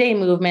everyday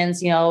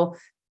movements,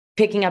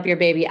 picking up your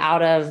baby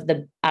out of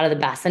the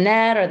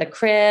bassinet or the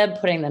crib,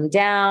 putting them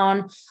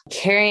down,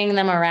 carrying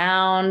them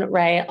around,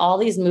 right? All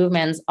these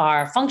movements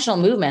are functional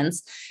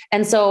movements.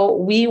 And so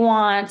we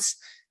want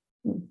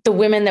the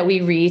women that we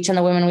reach and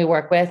the women we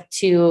work with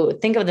to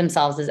think of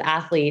themselves as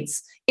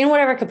athletes in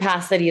whatever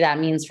capacity that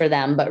means for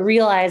them, but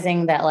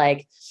realizing that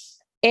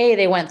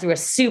they went through a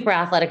super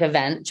athletic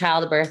event.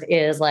 Childbirth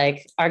is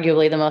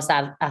arguably the most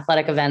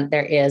athletic event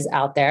there is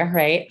out there.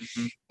 Right.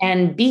 Mm-hmm.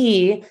 And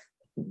B,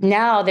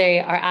 now they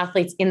are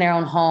athletes in their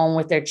own home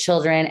with their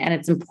children. And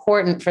it's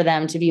important for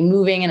them to be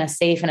moving in a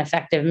safe and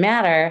effective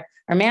manner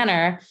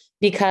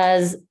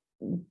because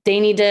they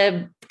need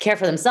to care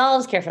for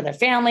themselves, care for their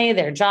family,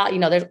 their job,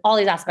 there's all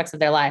these aspects of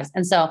their lives.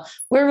 And so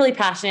we're really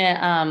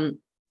passionate.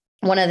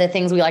 One of the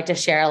things we like to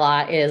share a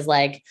lot is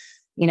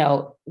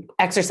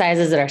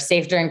exercises that are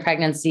safe during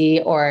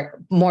pregnancy or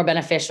more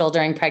beneficial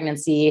during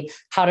pregnancy,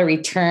 how to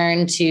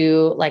return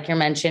to, like you're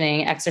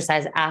mentioning,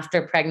 exercise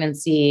after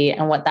pregnancy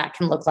and what that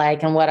can look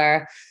like and what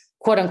are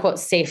quote unquote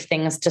safe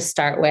things to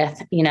start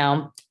with,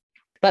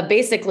 but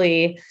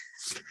basically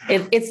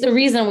it's the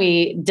reason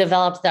we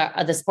developed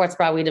the sports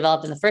bra we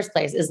developed in the first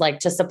place is like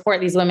to support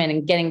these women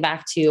in getting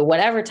back to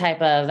whatever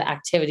type of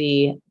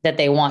activity that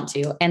they want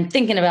to and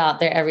thinking about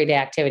their everyday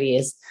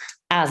activities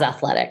as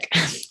athletic.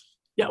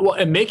 Yeah. Well,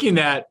 and making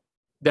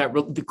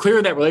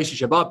clearing that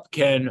relationship up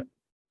can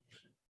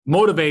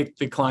motivate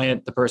the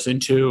client, the person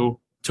to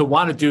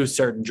want to do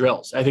certain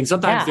drills. I think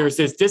sometimes there's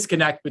this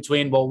disconnect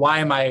between, well,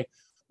 why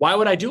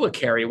would I do a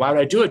carry? Why would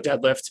I do a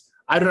deadlift?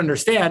 I don't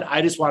understand.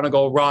 I just want to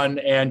go run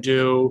and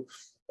do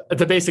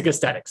the basic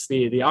aesthetics,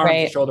 the arms,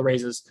 the shoulder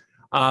raises.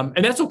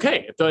 And that's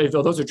okay. If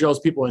those are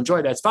drills people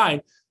enjoy, that's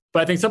fine.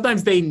 But I think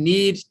sometimes they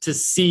need to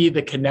see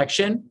the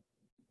connection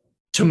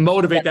to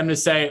motivate them to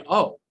say,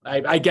 oh,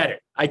 I get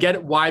it. I get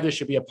it. Why this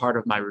should be a part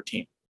of my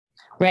routine.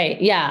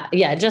 Right. Yeah.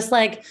 Yeah. Just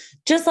like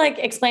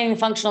explaining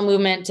functional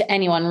movement to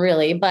anyone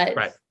really. But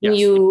when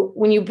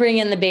you bring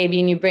in the baby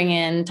and you bring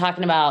in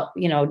talking about,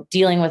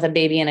 dealing with a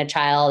baby and a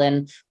child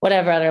and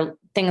whatever other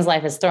things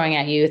life is throwing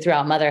at you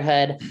throughout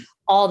motherhood,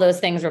 all those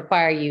things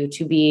require you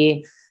to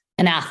be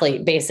an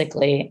athlete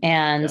basically.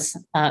 And,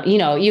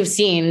 you've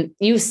seen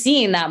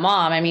that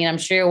mom. I mean, I'm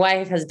sure your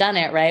wife has done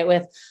it, right?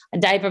 With a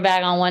diaper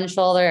bag on one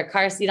shoulder, a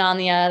car seat on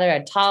the other,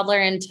 a toddler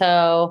in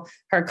tow,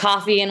 her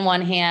coffee in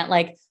one hand.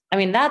 Like, I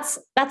mean, that's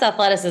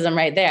athleticism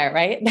right there,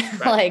 right?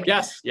 Like,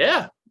 yes.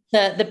 Yeah.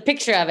 The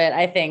picture of it,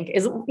 I think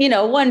is,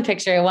 one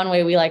picture, one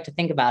way we like to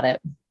think about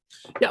it.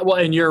 Yeah. Well,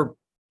 and your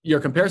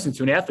comparison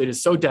to an athlete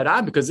is so dead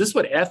on because this is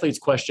what athletes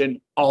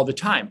question all the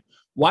time.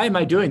 Why am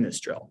I doing this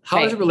drill?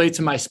 How does it relate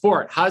to my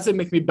sport? How does it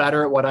make me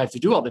better at what I have to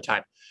do all the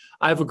time?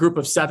 I have a group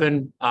of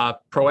 7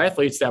 pro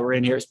athletes that were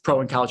in here, pro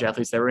and college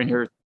athletes that were in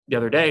here the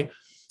other day.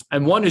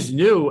 And one is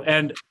new.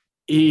 And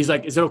he's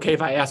like, is it okay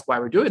if I ask why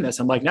we're doing this?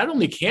 I'm like, not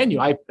only can you,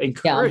 I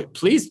encourage,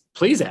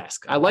 please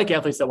ask. I like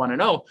athletes that want to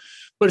know,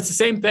 but it's the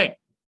same thing.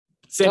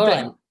 Same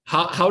thing.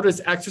 How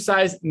does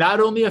exercise not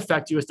only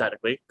affect you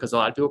aesthetically, because a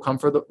lot of people come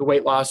for the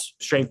weight loss,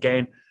 strength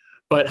gain,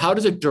 but how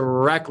does it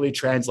directly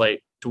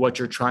translate to what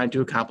you're trying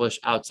to accomplish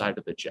outside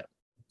of the gym?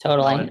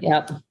 Totally.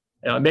 Yep.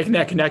 Making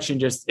that connection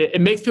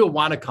it makes people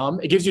want to come.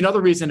 It gives you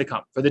another reason to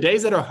come. For the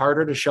days that are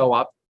harder to show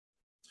up,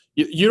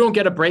 you don't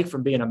get a break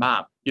from being a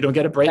mom. You don't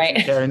get a break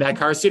from carrying that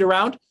car seat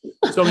around.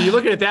 So when you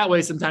look at it that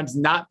way, sometimes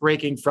not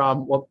breaking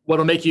from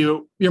what'll make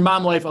your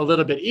mom life a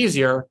little bit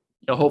easier,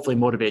 hopefully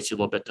motivates you a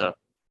little bit to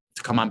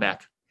come on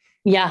back.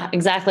 Yeah,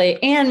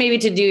 exactly. And maybe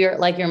to do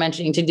like you're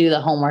mentioning, to do the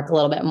homework a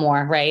little bit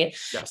more, right?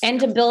 Yes. And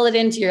to build it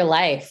into your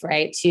life,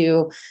 right?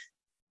 To,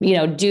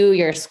 do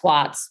your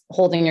squats,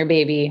 holding your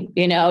baby,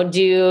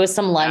 do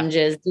some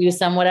lunges, do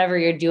some, whatever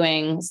you're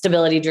doing,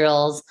 stability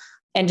drills,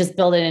 and just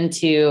build it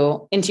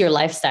into your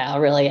lifestyle.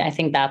 Really. I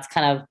think that's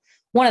kind of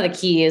one of the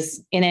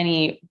keys in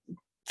any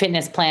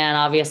fitness plan,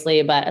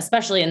 obviously, but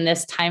especially in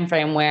this time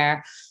frame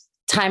where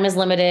time is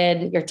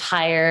limited, you're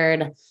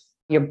tired,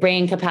 your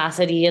brain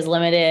capacity is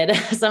limited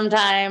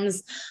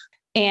sometimes.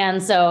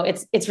 And so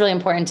it's really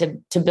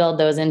important to build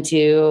those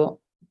into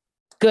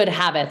good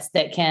habits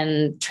that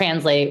can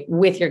translate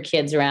with your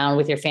kids around,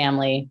 with your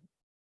family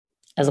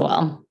as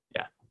well.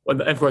 Yeah.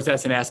 Well, of course,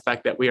 that's an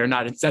aspect that we are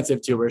not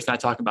insensitive to. We're just not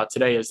talking about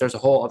today is there's a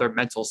whole other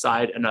mental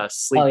side and a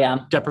sleep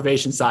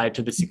deprivation side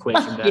to this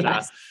equation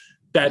that,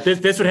 that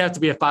this would have to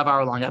be a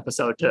 5-hour long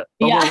episode to,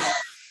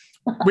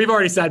 we've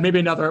already said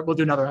we'll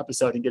do another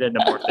episode and get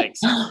into more things.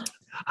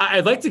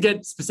 I'd like to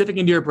get specific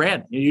into your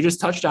brand. You just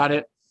touched on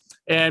it.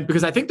 And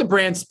because I think the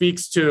brand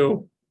speaks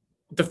to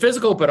the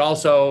physical, but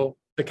also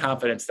the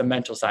confidence, the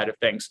mental side of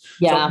things.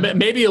 Yeah. So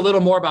maybe a little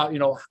more about,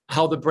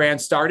 how the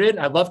brand started.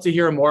 I'd love to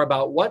hear more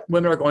about what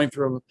women are going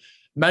through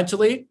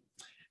mentally.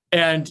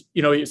 And,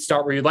 you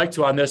start where you'd like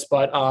to on this,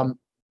 but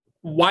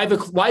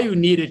why you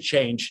need a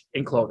change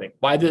in clothing,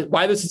 why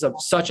this is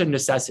such a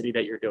necessity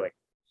that you're doing.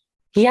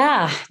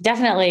 Yeah,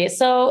 definitely.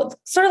 So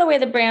sort of the way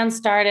the brand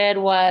started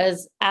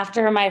was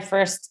after my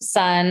first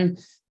son,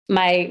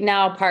 my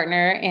now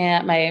partner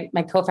and my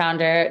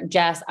co-founder,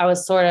 Jess, I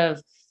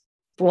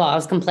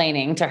was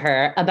complaining to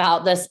her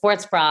about the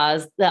sports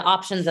bras, the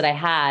options that I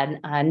had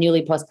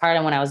newly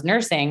postpartum when I was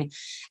nursing.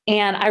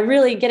 And I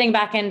really getting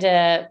back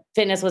into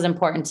fitness was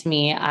important to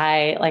me.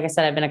 Like I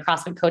said, I've been a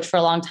CrossFit coach for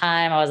a long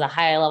time. I was a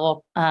high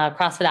level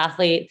CrossFit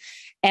athlete.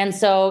 And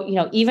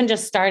so, even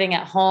just starting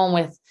at home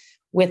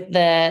with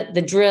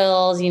the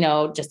drills,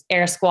 just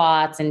air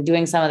squats and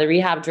doing some of the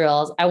rehab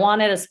drills, I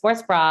wanted a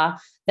sports bra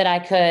that I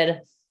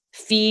could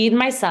feed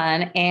my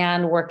son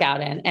and work out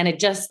in. And it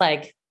just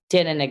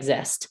didn't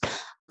exist.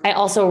 I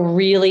also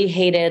really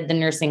hated the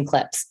nursing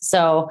clips.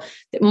 So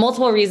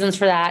multiple reasons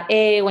for that.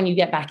 When you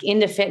get back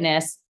into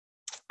fitness,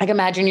 like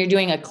imagine you're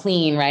doing a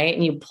clean, right?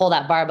 And you pull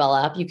that barbell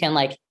up, you can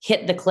like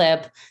hit the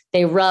clip.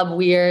 They rub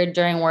weird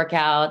during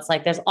workouts.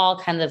 Like there's all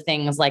kinds of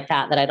things like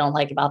that I don't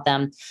like about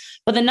them.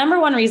 But the number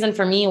one reason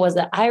for me was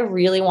that I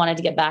really wanted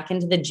to get back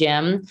into the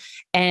gym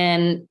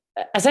and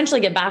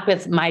essentially get back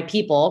with my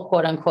people,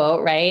 quote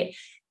unquote, right?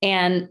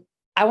 And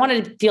I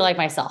wanted to feel like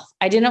myself.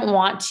 I didn't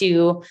want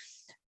to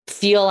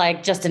feel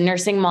like just a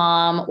nursing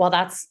mom. Well,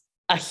 that's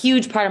a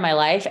huge part of my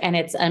life and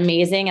it's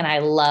amazing. And I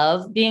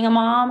love being a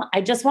mom.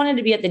 I just wanted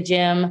to be at the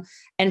gym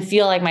and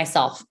feel like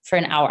myself for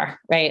an hour.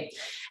 Right.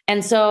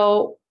 And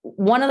so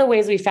one of the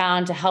ways we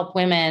found to help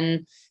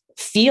women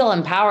feel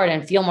empowered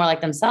and feel more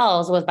like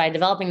themselves was by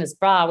developing this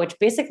bra, which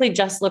basically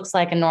just looks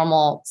like a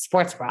normal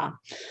sports bra.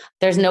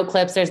 There's no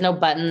clips, there's no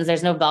buttons,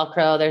 there's no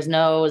Velcro, there's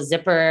no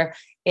zipper.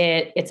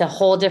 It's a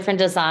whole different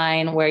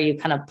design where you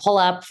kind of pull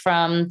up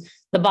from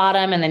the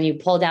bottom and then you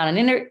pull down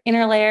an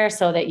inner layer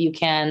so that you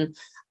can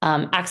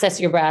access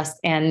your breast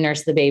and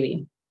nurse the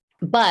baby.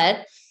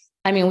 But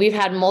I mean, we've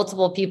had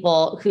multiple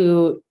people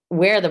who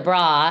wear the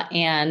bra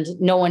and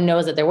no one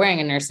knows that they're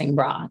wearing a nursing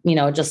bra.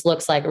 It just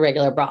looks like a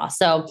regular bra.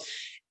 So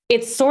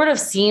it sort of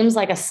seems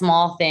like a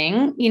small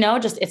thing,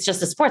 it's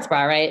just a sports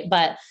bra, right?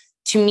 But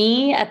to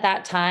me at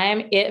that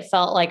time, it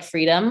felt like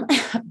freedom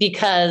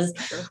because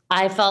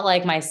I felt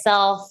like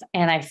myself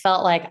and I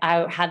felt like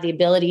I had the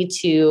ability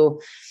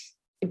to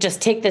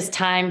just take this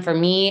time for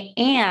me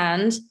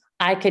and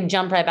I could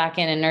jump right back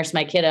in and nurse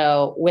my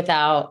kiddo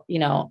without,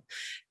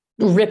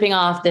 ripping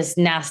off this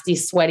nasty,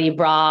 sweaty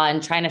bra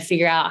and trying to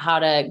figure out how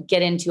to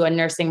get into a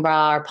nursing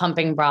bra or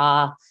pumping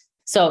bra.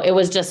 So it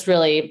was just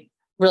really,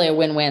 really a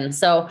win-win.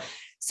 So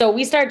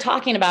we started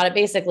talking about it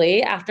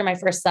basically after my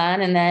first son.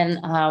 And then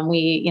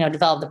we,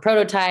 developed the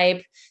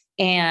prototype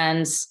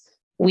and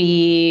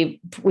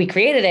we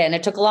created it and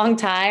it took a long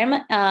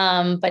time.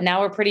 But now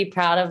we're pretty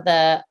proud of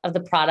the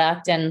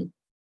product and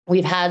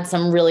we've had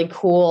some really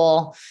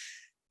cool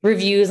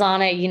reviews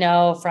on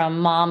it, from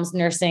moms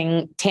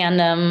nursing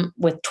tandem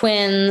with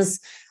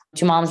twins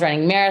to moms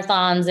running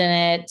marathons in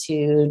it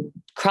to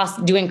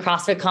doing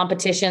CrossFit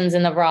competitions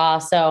in the bra.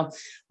 So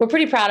we're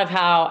pretty proud of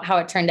how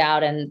it turned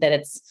out and that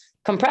it's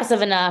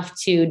compressive enough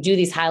to do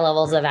these high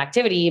levels of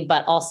activity,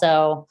 but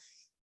also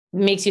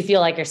makes you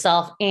feel like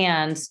yourself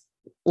and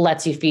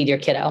lets you feed your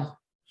kiddo.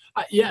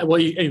 Yeah,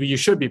 well, you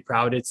should be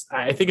proud.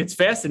 I think it's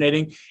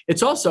fascinating.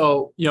 It's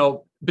also,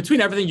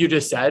 between everything you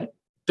just said,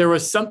 there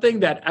was something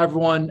that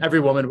every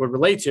woman would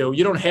relate to.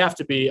 You don't have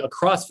to be a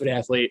CrossFit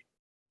athlete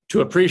to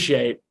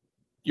appreciate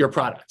your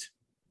product.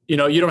 You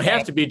don't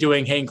have to be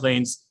doing hang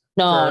cleans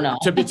no.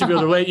 to be able to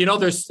relate.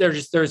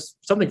 There's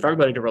something for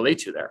everybody to relate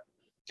to there.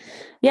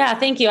 Yeah,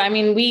 thank you. I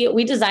mean,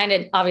 we designed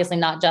it obviously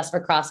not just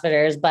for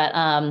CrossFitters,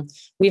 but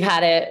we've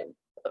had it.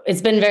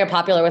 It's been very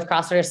popular with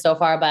CrossFitters so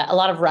far, but a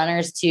lot of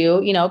runners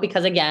too,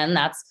 because again,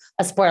 that's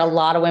a sport a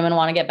lot of women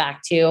want to get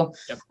back to.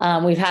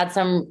 Yep. We've had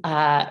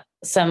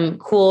some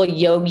cool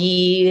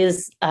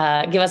yogis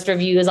give us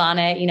reviews on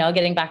it,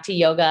 getting back to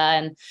yoga.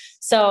 And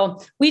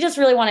so we just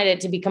really wanted it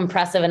to be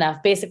compressive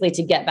enough basically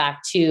to get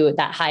back to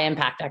that high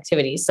impact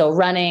activity. So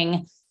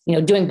running,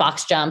 doing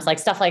box jumps, like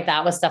stuff like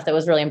that was stuff that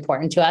was really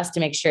important to us to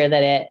make sure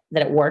that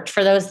it worked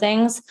for those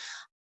things.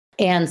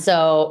 And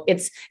so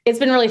it's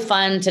been really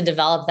fun to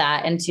develop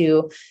that and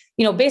to,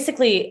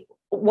 basically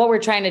what we're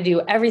trying to do,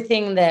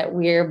 everything that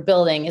we're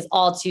building is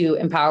all to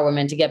empower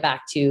women to get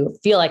back to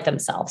feel like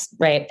themselves.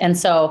 Right. And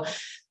so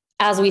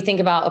as we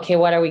think about, okay,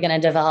 what are we going to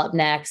develop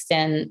next?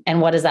 And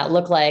what does that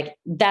look like?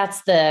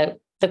 That's the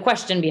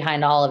question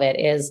behind all of it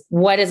is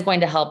what is going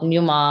to help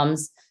new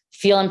moms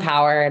feel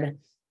empowered,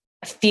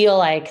 feel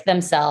like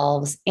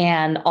themselves,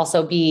 and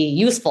also be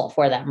useful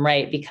for them.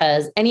 Right.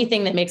 Because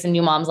anything that makes a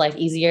new mom's life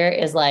easier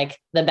is like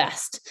the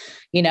best,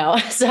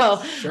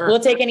 so sure. We'll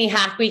take any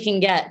hack we can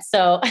get.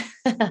 So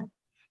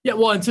yeah,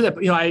 well, and to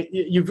that,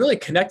 you've really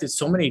connected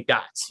so many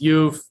dots.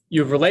 You've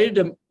related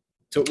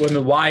to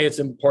women why it's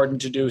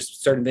important to do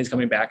certain things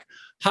coming back,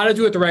 how to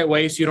do it the right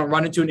way so you don't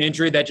run into an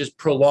injury that just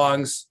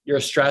prolongs your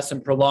stress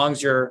and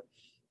prolongs your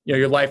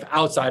life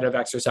outside of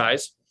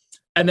exercise,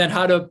 and then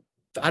how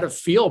to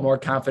feel more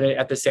confident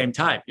at the same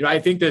time. I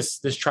think this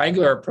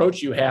triangular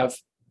approach you have,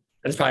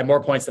 and there's probably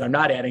more points that I'm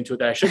not adding to it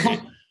that I should be.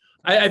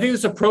 I think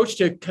this approach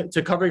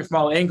to covering from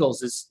all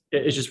angles is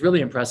just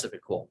really impressive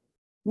and cool.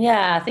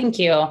 Yeah, thank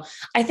you.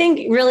 I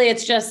think really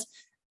it's just,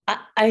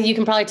 you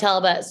can probably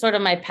tell, but sort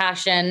of my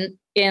passion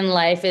in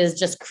life is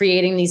just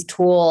creating these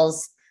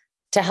tools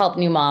to help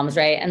new moms,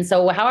 right? And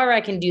so however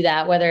I can do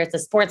that, whether it's a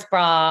sports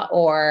bra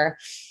or,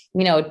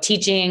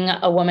 teaching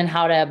a woman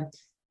how to,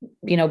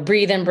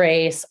 breathe and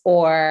brace,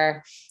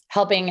 or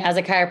helping as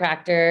a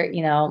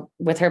chiropractor,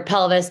 with her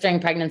pelvis during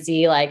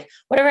pregnancy, like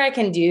whatever I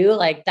can do,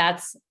 like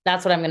that's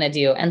what I'm going to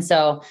do. And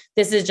so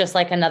this is just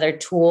like another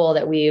tool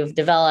that we've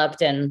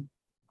developed and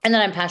that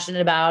I'm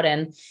passionate about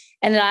and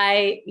that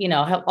I,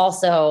 have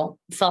also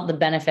felt the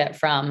benefit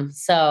from.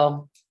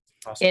 So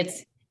awesome.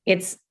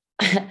 It's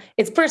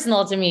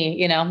personal to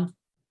me,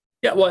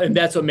 Yeah. Well, and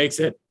that's what makes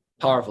it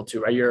powerful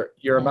too, right?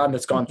 You're a mom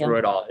that's gone through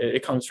it all.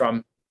 It comes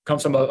from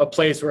comes from a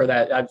place where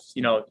that,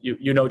 you know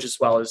just as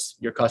well as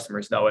your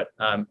customers know it.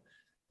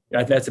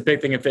 That's a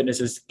big thing in fitness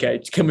is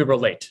can we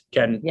relate?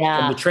 Can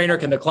the trainer,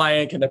 can the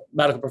client, can the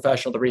medical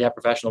professional, the rehab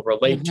professional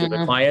relate to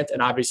the client?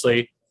 And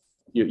obviously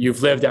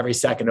you've lived every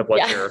second of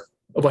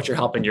what you're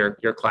helping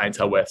your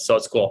clientele with. So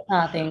it's cool.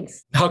 Oh,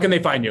 thanks. How can they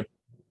find you?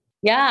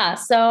 Yeah.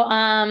 So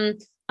I'm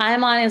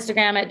on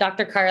Instagram at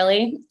Dr.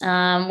 Karlie.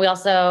 We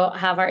also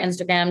have our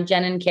Instagram,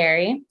 Jen and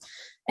Carrie.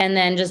 And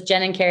then just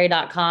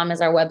jenandcarrie.com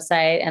is our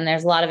website. And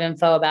there's a lot of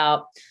info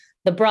about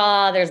the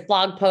bra. There's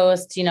blog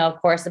posts,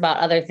 of course, about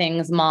other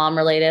things, mom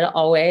related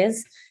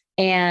always.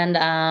 And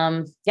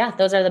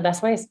those are the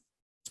best ways.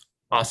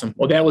 Awesome.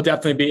 Well, that will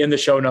definitely be in the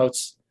show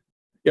notes.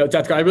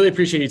 Dr. I really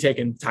appreciate you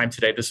taking time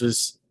today. This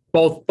was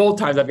both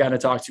times I've gotten to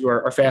talk to you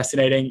are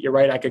fascinating. You're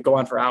right. I could go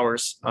on for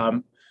hours.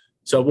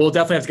 So we'll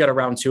definitely have to get a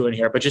round 2 in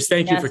here, but just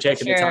thank you for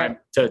taking the time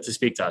to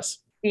speak to us.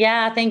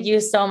 Yeah. Thank you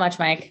so much,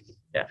 Mike.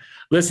 Yeah.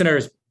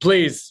 Listeners,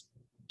 please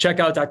check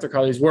out Dr.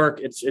 Karlie's work.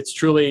 It's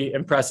truly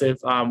impressive.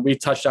 We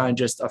touched on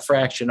just a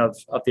fraction of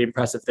the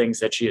impressive things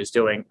that she is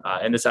doing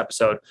in this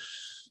episode.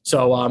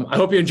 So I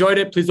hope you enjoyed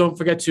it. Please don't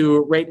forget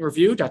to rate and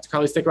review. Dr.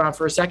 Karlie, stick around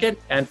for a second.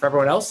 And for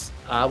everyone else,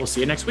 we'll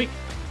see you next week.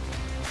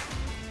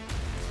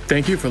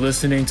 Thank you for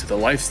listening to the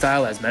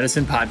Lifestyle as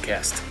Medicine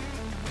podcast.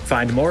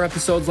 Find more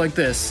episodes like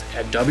this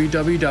at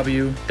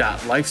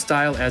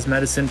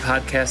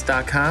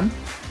www.lifestyleasmedicinepodcast.com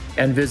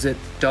and visit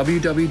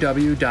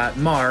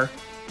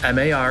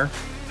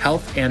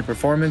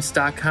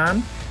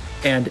www.marhealthandperformance.com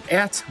and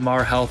at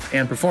Mar Health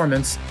and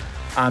Performance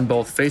on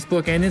both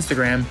Facebook and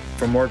Instagram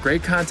for more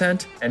great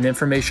content and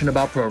information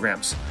about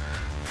programs.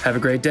 Have a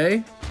great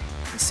day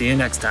and see you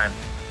next time.